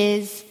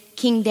is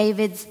King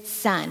David's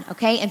son,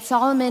 okay? And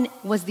Solomon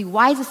was the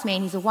wisest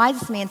man. He's the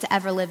wisest man to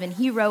ever live. And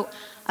he wrote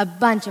a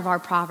bunch of our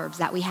proverbs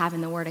that we have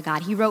in the Word of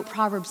God. He wrote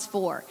Proverbs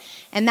 4.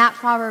 And that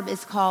proverb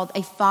is called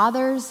A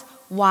Father's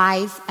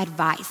Wise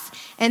Advice.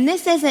 And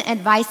this isn't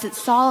advice that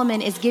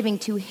Solomon is giving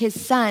to his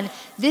son.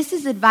 This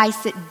is advice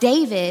that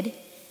David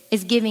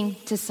is giving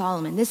to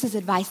Solomon. This is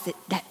advice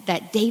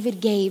that David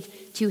gave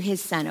to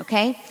his son,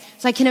 okay?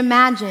 So I can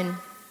imagine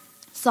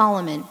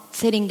Solomon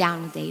sitting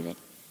down with David,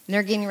 and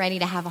they're getting ready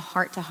to have a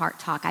heart-to-heart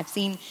talk. I've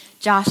seen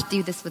Josh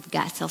do this with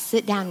Gus. He'll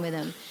sit down with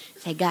him,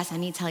 say, Gus, I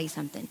need to tell you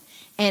something.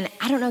 And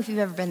I don't know if you've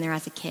ever been there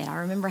as a kid. I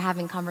remember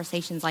having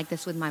conversations like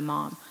this with my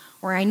mom,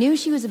 where I knew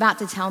she was about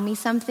to tell me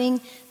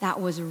something that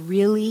was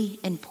really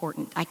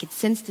important. I could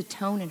sense the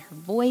tone in her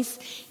voice,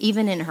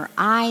 even in her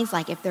eyes,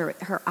 like if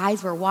her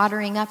eyes were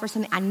watering up or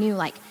something. I knew,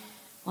 like,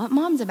 what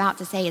mom's about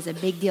to say is a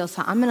big deal,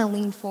 so I'm going to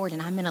lean forward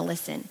and I'm going to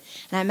listen.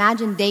 And I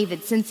imagine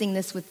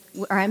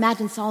I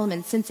imagine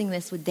Solomon sensing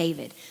this with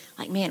David.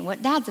 Like, man,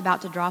 what dad's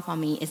about to drop on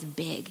me is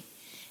big.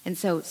 And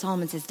so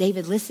Solomon says,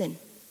 David, listen.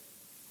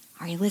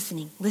 Are you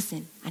listening?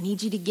 Listen, I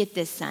need you to get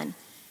this, son.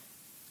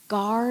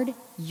 Guard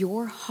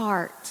your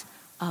heart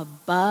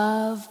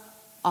above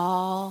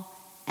all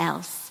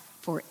else,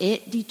 for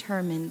it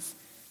determines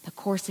the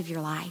course of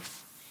your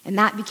life. And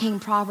that became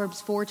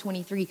Proverbs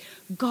 4:23.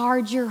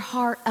 Guard your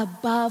heart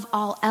above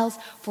all else,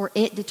 for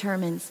it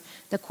determines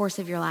the course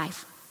of your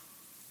life.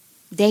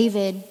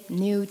 David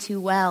knew too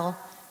well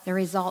the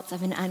results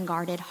of an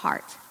unguarded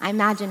heart. I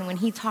imagine when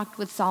he talked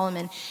with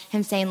Solomon,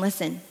 him saying,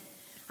 listen,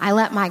 I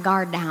let my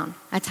guard down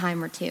a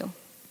time or two.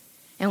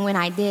 And when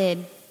I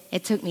did,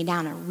 it took me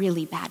down a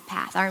really bad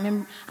path.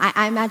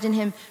 I imagine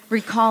him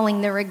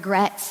recalling the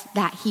regrets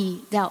that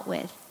he dealt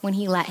with when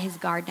he let his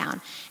guard down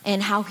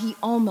and how he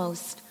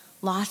almost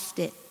lost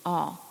it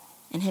all.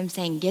 And him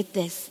saying, get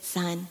this,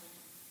 son,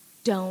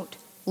 don't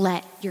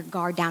let your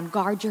guard down.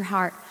 Guard your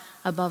heart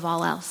above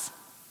all else.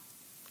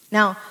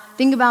 Now,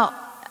 think about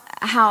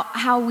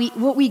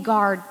what we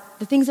guard,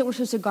 the things that we're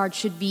supposed to guard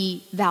should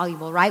be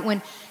valuable, right?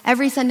 When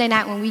every Sunday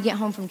night when we get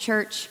home from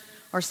church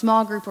or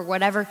small group or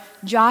whatever,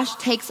 Josh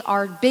takes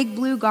our big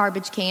blue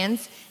garbage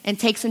cans and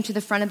takes them to the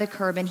front of the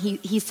curb, and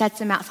he sets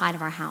them outside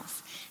of our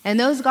house. And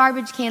those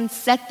garbage cans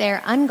sit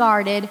there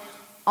unguarded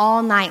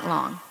all night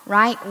long,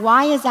 right?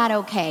 Why is that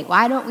okay?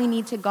 Why don't we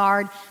need to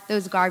guard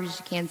those garbage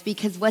cans?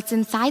 Because what's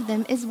inside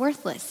them is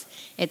worthless.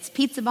 It's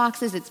pizza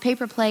boxes, it's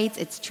paper plates,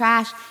 it's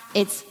trash,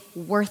 it's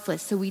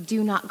worthless. So we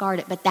do not guard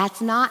it. But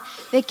that's not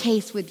the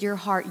case with your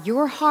heart.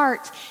 Your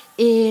heart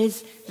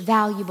is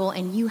valuable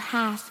and you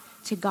have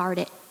to guard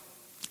it.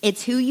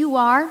 It's who you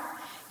are.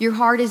 Your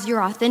heart is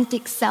your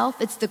authentic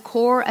self. It's the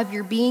core of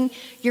your being.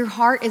 Your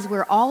heart is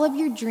where all of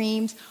your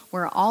dreams,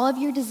 where all of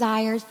your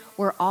desires,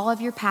 where all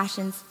of your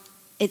passions,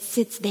 it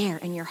sits there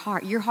in your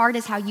heart. Your heart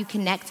is how you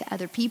connect to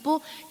other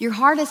people. Your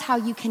heart is how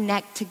you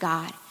connect to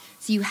God.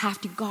 So you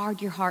have to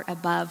guard your heart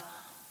above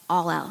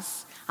all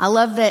else. I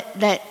love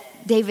that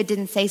David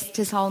didn't say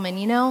to Solomon,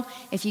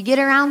 if you get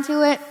around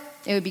to it,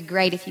 it would be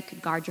great if you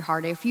could guard your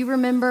heart. If you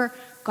remember,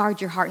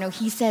 guard your heart. No,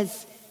 he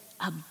says,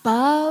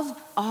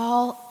 above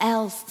all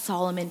else,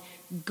 Solomon,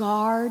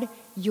 guard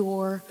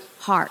your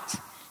heart.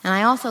 And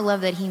I also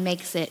love that he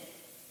makes it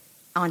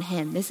on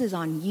him. This is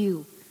on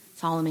you,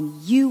 Solomon.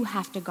 You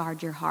have to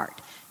guard your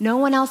heart. No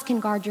one else can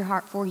guard your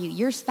heart for you.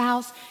 Your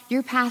spouse,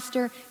 your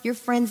pastor, your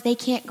friends, they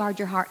can't guard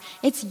your heart.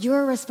 It's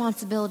your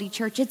responsibility,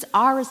 church. It's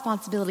our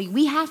responsibility.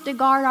 We have to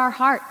guard our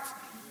hearts.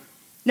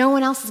 No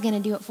one else is going to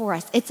do it for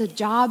us. It's a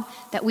job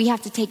that we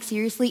have to take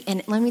seriously.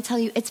 And let me tell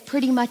you, it's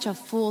pretty much a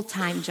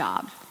full-time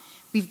job.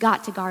 We've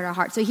got to guard our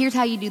heart. So here's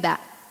how you do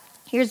that.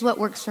 Here's what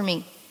works for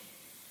me.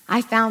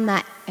 I found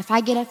that if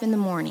I get up in the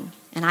morning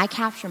and I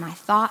capture my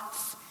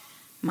thoughts,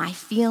 my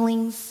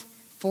feelings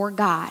for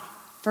God,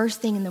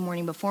 first thing in the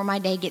morning before my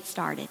day gets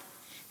started,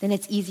 then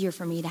it's easier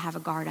for me to have a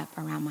guard up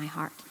around my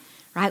heart,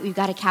 right? We've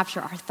got to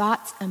capture our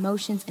thoughts,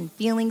 emotions, and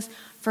feelings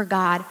for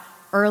God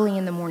early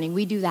in the morning.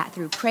 We do that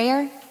through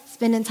prayer,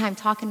 spending time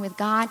talking with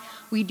God.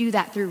 We do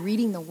that through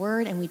reading the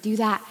Word, and we do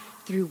that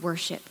through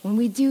worship. When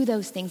we do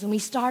those things, when we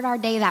start our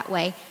day that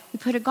way, we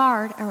put a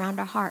guard around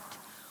our heart.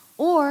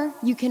 Or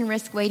you can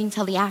risk waiting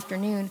till the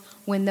afternoon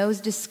when those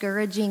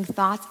discouraging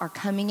thoughts are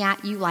coming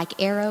at you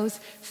like arrows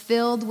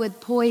filled with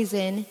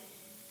poison.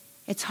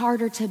 It's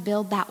harder to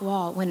build that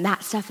wall when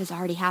that stuff is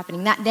already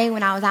happening. That day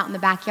when I was out in the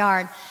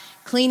backyard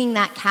cleaning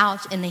that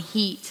couch in the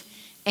heat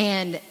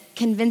and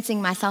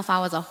convincing myself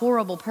I was a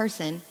horrible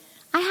person,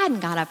 I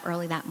hadn't got up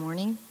early that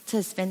morning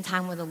to spend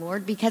time with the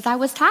Lord because I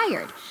was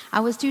tired.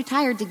 I was too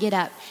tired to get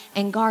up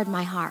and guard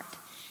my heart.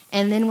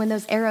 And then when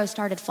those arrows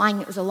started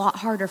flying, it was a lot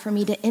harder for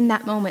me to, in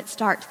that moment,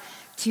 start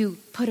to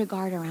put a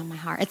guard around my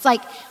heart. It's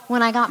like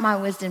when I got my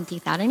wisdom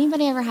teeth out.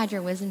 Anybody ever had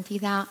your wisdom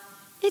teeth out?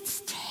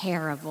 It's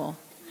terrible.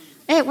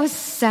 It was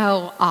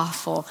so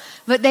awful.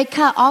 But they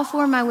cut all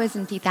 4 of my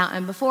wisdom teeth out.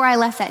 And before I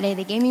left that day,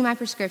 they gave me my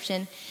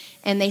prescription.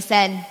 And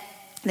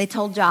they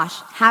told Josh,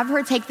 have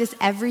her take this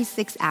every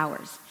 6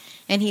 hours.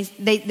 And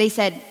they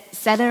said,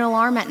 set an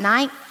alarm at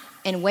night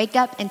and wake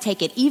up and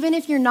take it. Even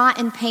if you're not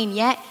in pain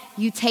yet,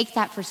 you take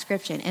that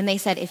prescription. And they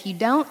said, if you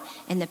don't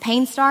and the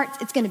pain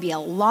starts, it's going to be a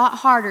lot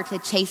harder to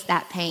chase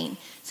that pain.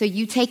 So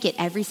you take it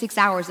every 6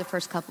 hours the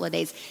first couple of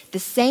days. The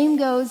same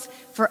goes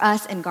for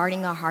us in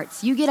guarding our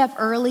hearts. You get up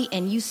early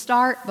and you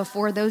start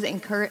before those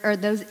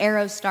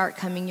arrows start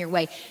coming your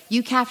way.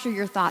 You capture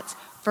your thoughts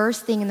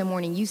first thing in the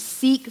morning. You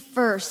seek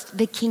first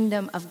the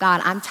kingdom of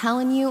God. I'm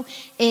telling you,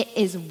 it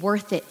is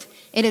worth it.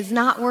 It is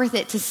not worth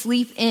it to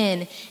sleep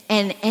in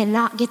and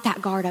not get that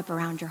guard up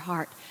around your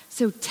heart.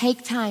 So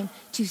take time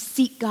to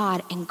seek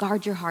God and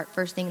guard your heart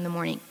first thing in the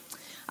morning.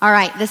 All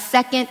right, the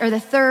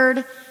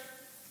third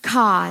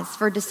cause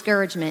for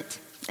discouragement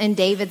in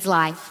David's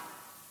life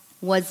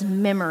was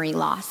memory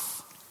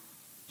loss.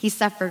 He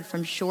suffered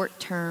from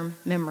short-term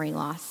memory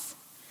loss.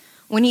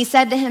 When he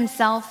said to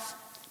himself,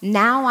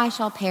 now I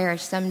shall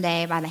perish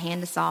someday by the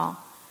hand of Saul,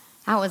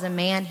 that was a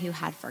man who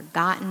had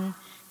forgotten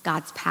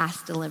God's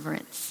past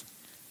deliverance.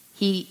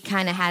 He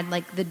kind of had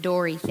like the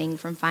Dory thing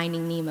from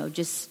Finding Nemo,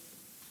 just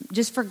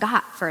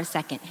forgot for a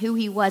second who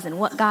he was and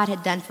what God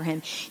had done for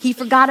him. He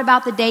forgot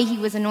about the day he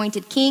was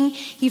anointed king.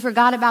 He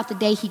forgot about the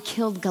day he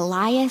killed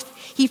Goliath.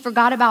 He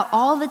forgot about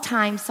all the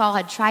times Saul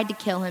had tried to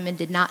kill him and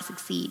did not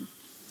succeed.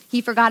 He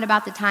forgot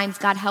about the times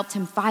God helped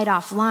him fight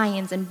off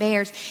lions and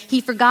bears.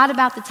 He forgot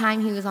about the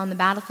time he was on the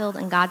battlefield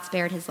and God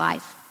spared his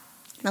life.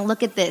 Now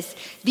look at this.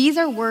 These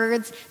are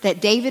words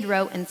that David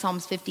wrote in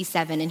Psalms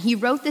 57. And he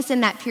wrote this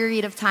in that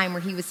period of time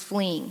where he was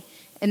fleeing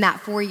in that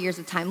 4 years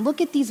of time.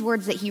 Look at these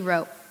words that he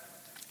wrote.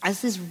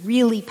 This is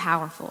really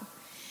powerful.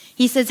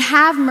 He says,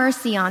 have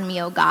mercy on me,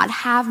 O God,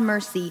 have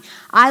mercy.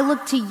 I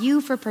look to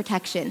you for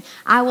protection.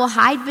 I will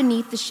hide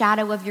beneath the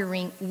shadow of your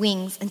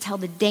wings until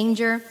the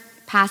danger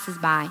passes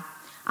by.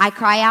 I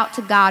cry out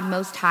to God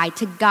Most High,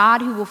 to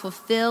God who will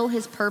fulfill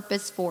his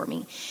purpose for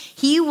me.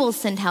 He will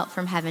send help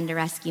from heaven to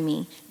rescue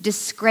me,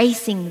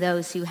 disgracing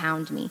those who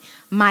hound me.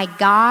 My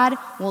God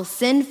will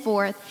send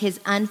forth his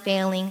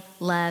unfailing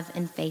love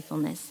and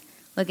faithfulness.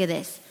 Look at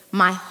this.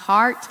 My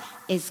heart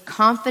is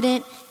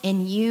confident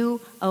in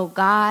you, O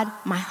God.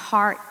 My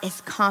heart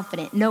is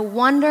confident. No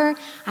wonder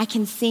I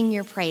can sing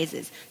your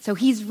praises. So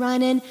he's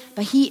running,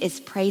 but he is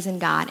praising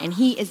God, and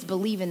he is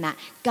believing that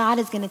God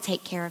is going to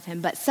take care of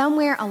him. But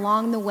somewhere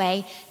along the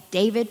way,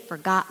 David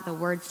forgot the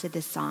words to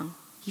this song.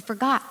 He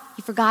forgot.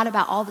 He forgot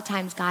about all the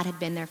times God had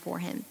been there for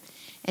him,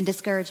 and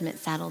discouragement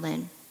settled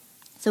in.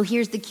 So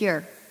here's the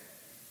cure.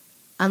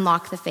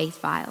 Unlock the faith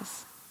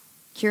files.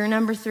 Cure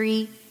number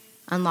 3,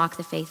 unlock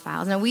the faith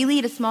files. Now, we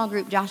lead a small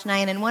group, Josh and I,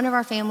 and in one of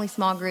our family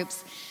small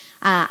groups,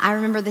 I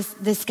remember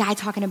this guy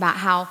talking about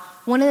how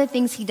one of the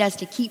things he does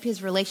to keep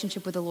his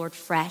relationship with the Lord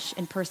fresh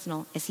and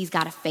personal is he's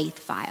got a faith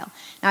file.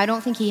 Now, I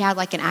don't think he had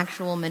like an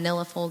actual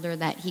manila folder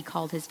that he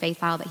called his faith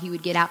file that he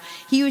would get out.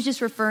 He was just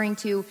referring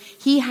to,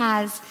 he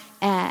has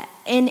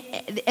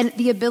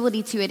the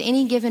ability to, at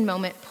any given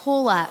moment,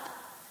 pull up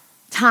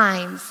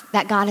times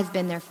that God has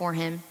been there for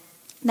him,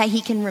 that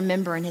he can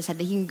remember in his head,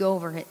 that he can go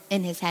over it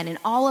in his head. And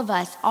all of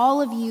us,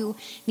 all of you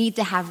need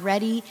to have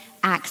ready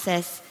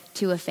access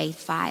to a faith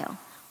file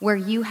where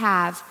you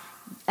have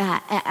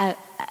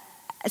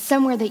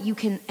somewhere that you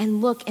can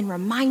look and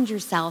remind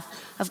yourself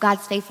of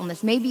God's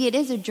faithfulness. Maybe it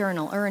is a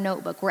journal or a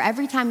notebook where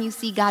every time you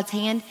see God's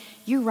hand,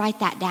 you write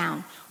that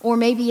down. Or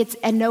maybe it's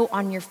a note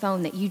on your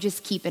phone that you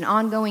just keep, an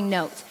ongoing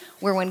note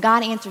where when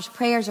God answers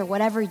prayers or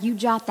whatever, you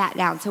jot that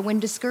down. So when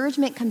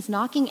discouragement comes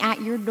knocking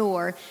at your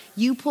door,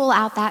 you pull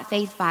out that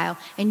faith file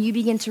and you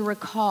begin to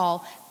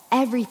recall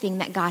everything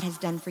that God has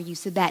done for you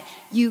so that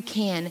you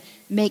can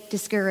make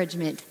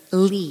discouragement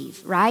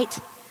leave, right?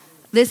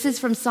 This is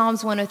from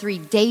Psalms 103.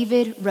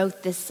 David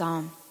wrote this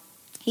psalm.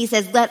 He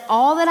says, let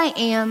all that I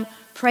am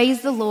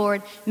praise the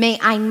Lord. May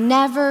I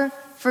never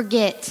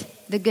forget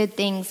the good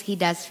things he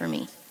does for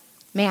me.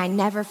 May I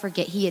never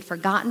forget. He had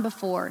forgotten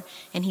before,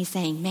 and he's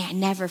saying, may I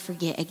never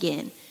forget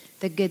again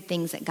the good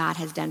things that God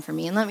has done for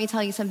me. And let me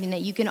tell you something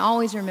that you can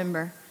always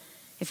remember.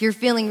 If you're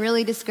feeling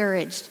really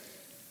discouraged,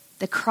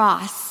 the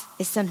cross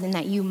is something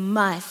that you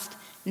must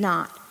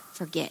not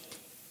forget.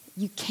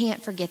 You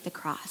can't forget the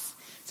cross.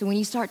 So when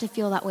you start to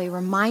feel that way,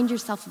 remind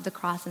yourself of the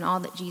cross and all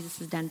that Jesus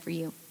has done for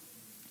you.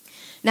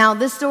 Now,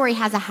 this story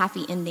has a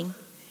happy ending.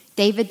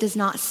 David does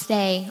not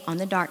stay on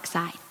the dark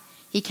side.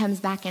 He comes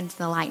back into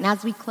the light. And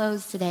as we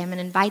close today, I'm going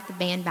to invite the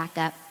band back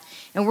up.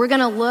 And we're going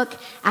to look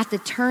at the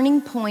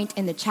turning point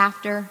in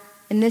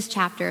this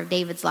chapter of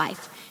David's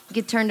life. You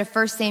could turn to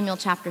 1 Samuel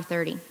chapter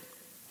 30.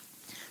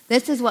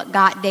 This is what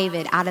got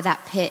David out of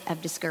that pit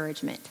of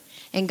discouragement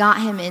and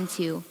got him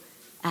into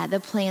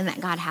the plan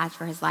that God has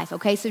for his life.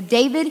 Okay, so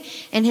David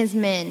and his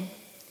men,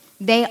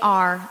 they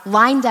are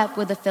lined up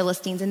with the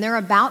Philistines, and they're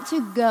about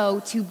to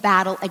go to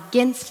battle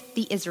against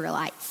the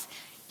Israelites.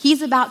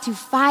 He's about to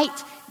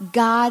fight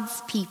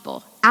God's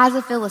people as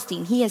a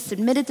Philistine. He has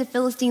submitted to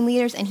Philistine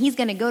leaders, and he's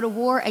going to go to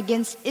war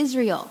against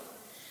Israel.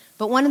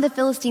 But one of the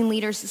Philistine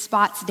leaders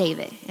spots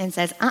David and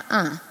says,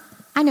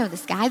 I know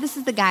this guy. This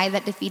is the guy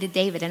that defeated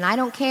David, and I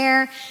don't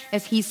care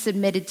if he's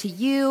submitted to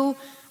you.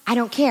 I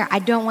don't care. I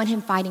don't want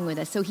him fighting with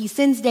us. So he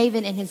sends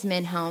David and his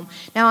men home.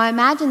 Now, I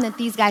imagine that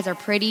these guys are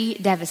pretty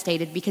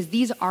devastated because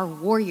these are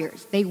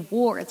warriors. They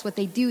war. It's what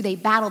they do. They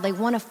battle. They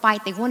want to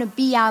fight. They want to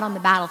be out on the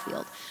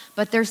battlefield.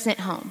 But they're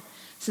sent home.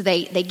 So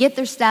they get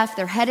their stuff.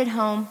 They're headed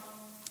home.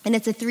 And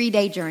it's a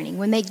 3-day journey.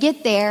 When they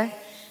get there,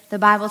 the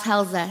Bible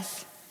tells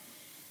us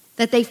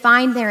that they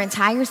find their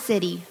entire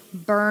city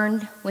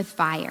burned with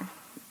fire.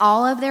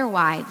 All of their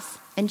wives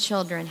and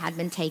children had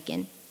been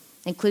taken,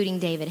 including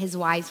David. His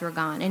wives were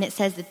gone. And it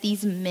says that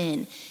these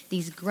men,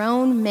 these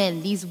grown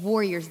men, these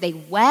warriors, they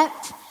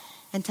wept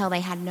until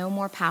they had no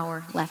more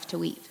power left to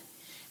weep.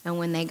 And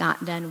when they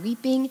got done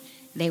weeping,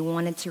 they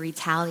wanted to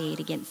retaliate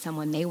against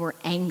someone. They were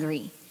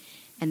angry.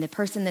 And the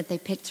person that they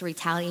picked to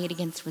retaliate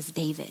against was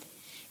David.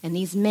 And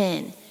these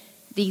men,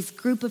 these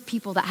group of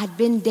people that had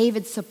been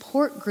David's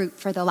support group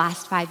for the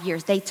last 5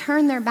 years, they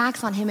turn their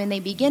backs on him and they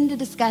begin to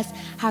discuss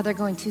how they're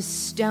going to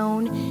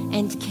stone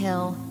and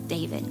kill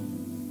David.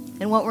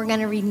 And what we're going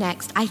to read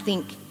next, I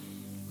think,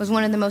 was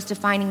one of the most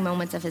defining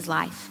moments of his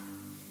life.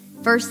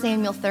 1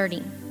 Samuel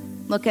 30,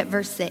 look at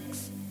verse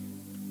 6.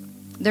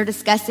 They're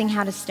discussing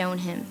how to stone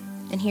him.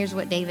 And here's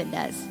what David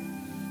does.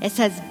 It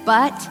says,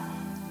 but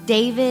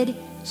David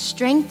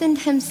strengthened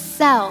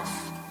himself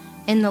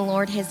in the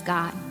Lord his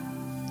God.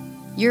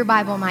 Your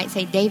Bible might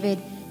say David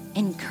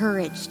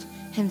encouraged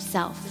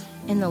himself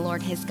in the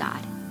Lord his God.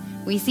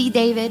 We see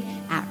David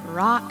at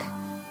rock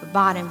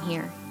bottom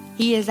here.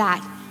 He is at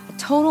a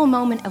total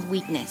moment of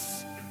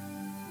weakness.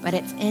 But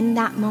it's in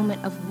that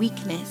moment of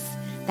weakness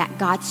that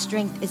God's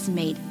strength is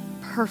made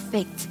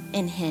perfect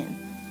in him.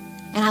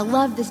 And I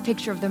love this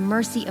picture of the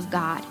mercy of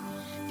God.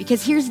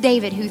 Because here's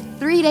David, who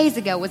 3 days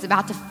ago was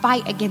about to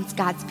fight against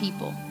God's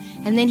people.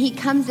 And then he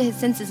comes to his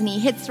senses and he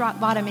hits rock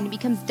bottom and he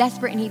becomes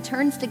desperate and he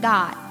turns to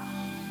God.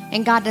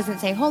 And God doesn't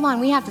say, hold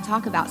on, we have to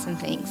talk about some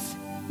things.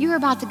 You're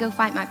about to go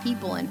fight my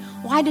people, and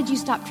why did you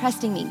stop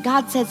trusting me?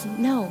 God says,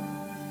 no,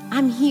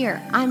 I'm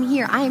here. I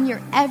am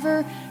your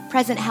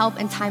ever-present help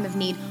in time of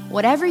need.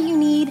 Whatever you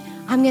need,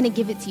 I'm going to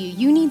give it to you.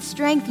 You need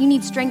strength. You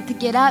need strength to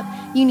get up.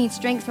 You need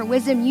strength for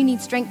wisdom. You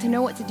need strength to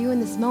know what to do in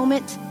this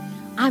moment.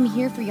 I'm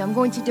here for you. I'm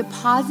going to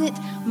deposit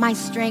my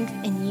strength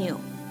in you.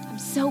 I'm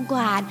so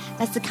glad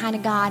that's the kind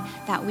of God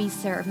that we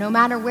serve. No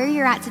matter where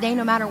you're at today,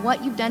 no matter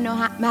what you've done, no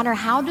matter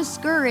how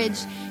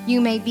discouraged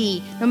you may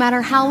be, no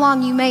matter how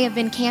long you may have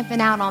been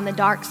camping out on the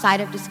dark side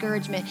of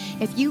discouragement,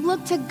 if you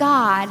look to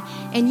God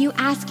and you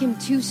ask him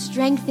to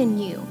strengthen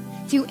you,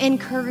 to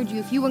encourage you,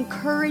 if you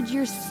encourage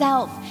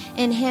yourself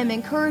in him,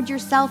 encourage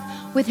yourself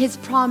with his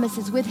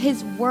promises, with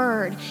his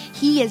word,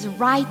 he is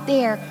right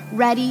there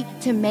ready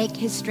to make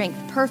his strength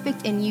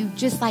perfect in you,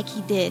 just like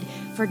he did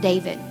for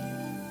David.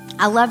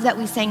 I love that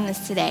we sang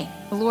this today.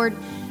 The Lord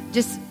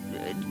just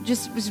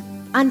was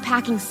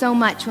unpacking so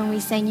much when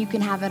we sang You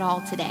Can Have It All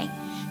today.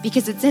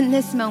 Because it's in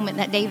this moment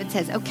that David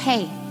says,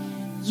 okay,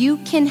 you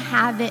can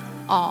have it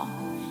all.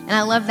 And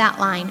I love that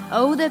line,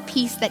 oh, the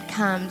peace that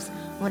comes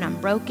when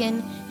I'm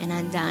broken and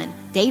undone.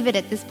 David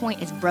at this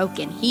point is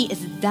broken. He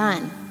is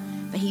done.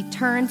 But he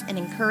turns and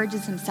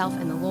encourages himself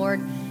in the Lord,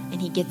 and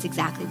he gets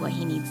exactly what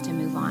he needs to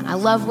move on. I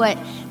love what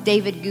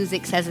David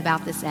Guzik says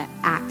about this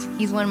act.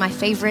 He's one of my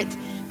favorite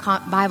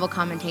Bible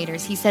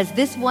commentators. He says,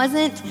 this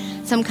wasn't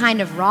some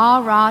kind of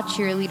rah-rah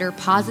cheerleader,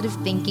 positive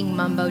thinking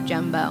mumbo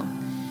jumbo.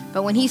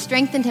 But when he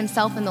strengthened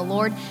himself in the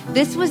Lord,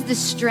 this was the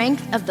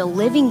strength of the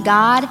living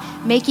God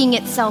making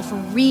itself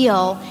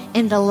real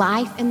in the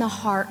life and the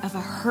heart of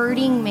a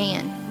hurting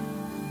man.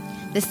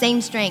 The same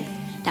strength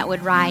that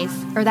would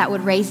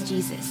raise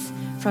Jesus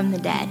from the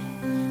dead.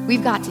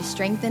 We've got to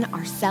strengthen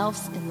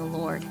ourselves in the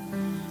Lord.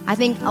 I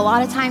think a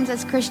lot of times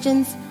as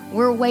Christians,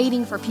 we're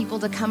waiting for people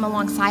to come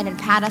alongside and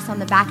pat us on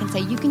the back and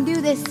say, you can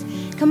do this.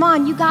 Come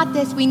on, you got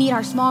this. We need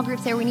our small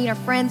groups there. We need our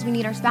friends. We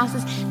need our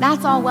spouses.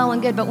 That's all well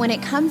and good. But when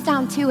it comes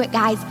down to it,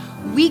 guys,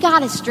 we got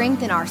to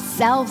strengthen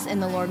ourselves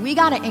in the Lord. We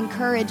got to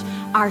encourage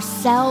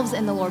ourselves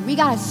in the Lord. We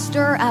got to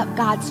stir up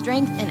God's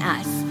strength in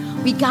us.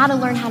 We got to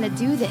learn how to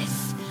do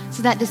this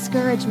so that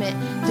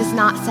discouragement does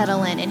not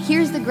settle in. And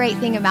here's the great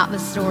thing about the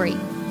story.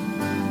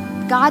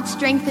 God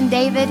strengthened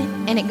David,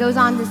 and it goes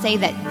on to say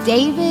that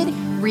David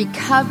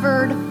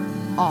recovered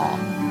all.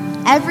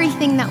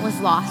 Everything that was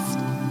lost.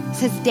 It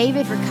says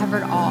David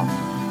recovered all.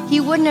 He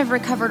wouldn't have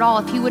recovered all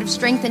if he would have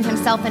strengthened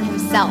himself in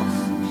himself.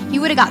 He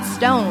would have got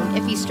stoned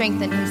if he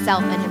strengthened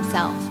himself in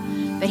himself.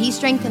 But he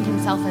strengthened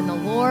himself in the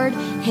Lord,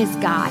 his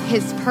God,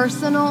 his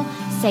personal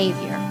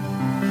Savior.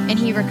 And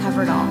he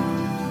recovered all.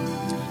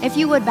 If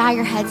you would, bow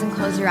your heads and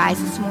close your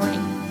eyes this morning.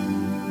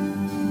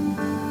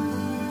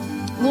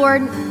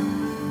 Lord,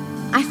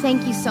 I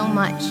thank you so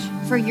much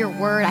for your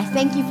word. I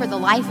thank you for the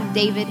life of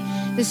David,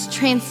 this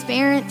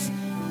transparent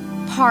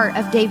part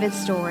of David's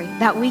story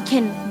that we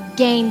can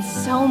gain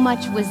so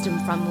much wisdom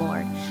from,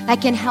 Lord, that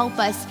can help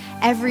us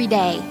every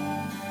day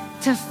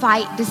to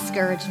fight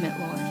discouragement,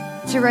 Lord,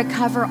 to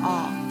recover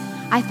all.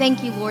 I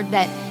thank you, Lord,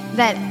 that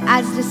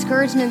as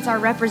discouragements are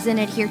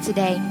represented here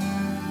today,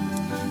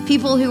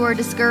 people who are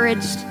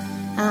discouraged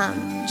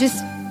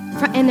just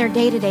in their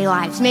day-to-day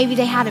lives. Maybe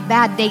they had a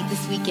bad date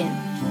this weekend.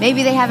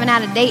 Maybe they haven't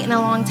had a date in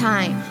a long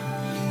time.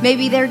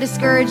 Maybe they're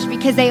discouraged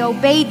because they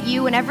obeyed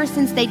you, and ever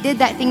since they did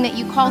that thing that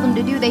you called them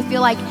to do, they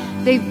feel like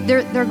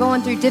they're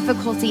going through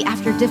difficulty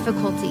after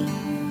difficulty.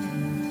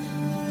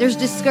 There's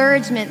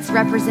discouragements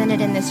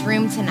represented in this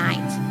room tonight.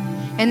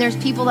 And there's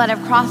people that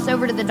have crossed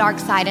over to the dark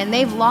side, and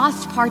they've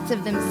lost parts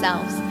of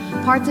themselves,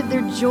 parts of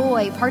their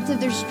joy, parts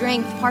of their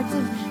strength, parts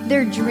of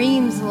their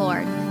dreams,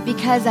 Lord,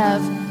 because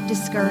of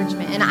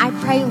discouragement. And I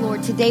pray,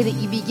 Lord, today that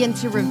you begin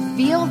to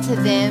reveal to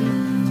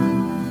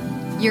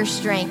them your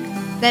strength.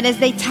 That as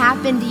they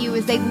tap into you,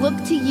 as they look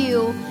to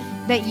you,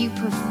 that you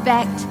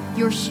perfect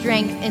your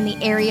strength in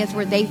the areas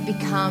where they've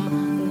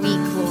become weak,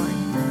 Lord.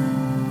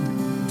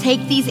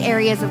 Take these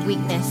areas of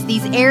weakness,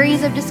 these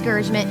areas of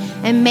discouragement,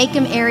 and make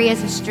them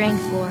areas of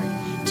strength, Lord.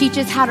 Teach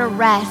us how to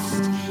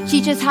rest.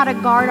 Teach us how to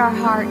guard our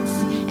hearts,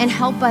 and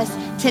help us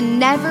to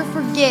never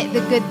forget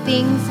the good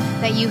things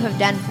that you have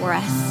done for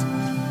us.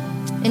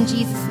 In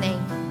Jesus' name.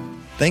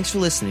 Thanks for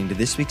listening to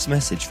this week's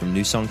message from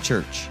New Song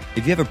Church.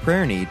 If you have a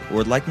prayer need or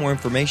would like more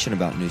information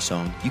about New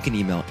Song, you can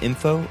email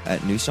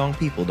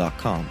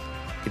info@newsongpeople.com.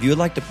 If you would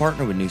like to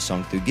partner with New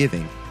Song through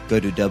giving, go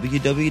to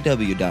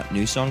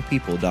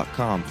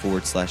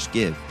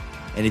www.newsongpeople.com/give.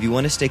 And if you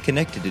want to stay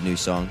connected to New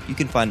Song, you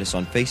can find us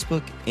on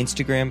Facebook,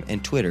 Instagram,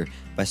 and Twitter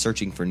by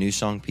searching for New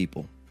Song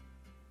People.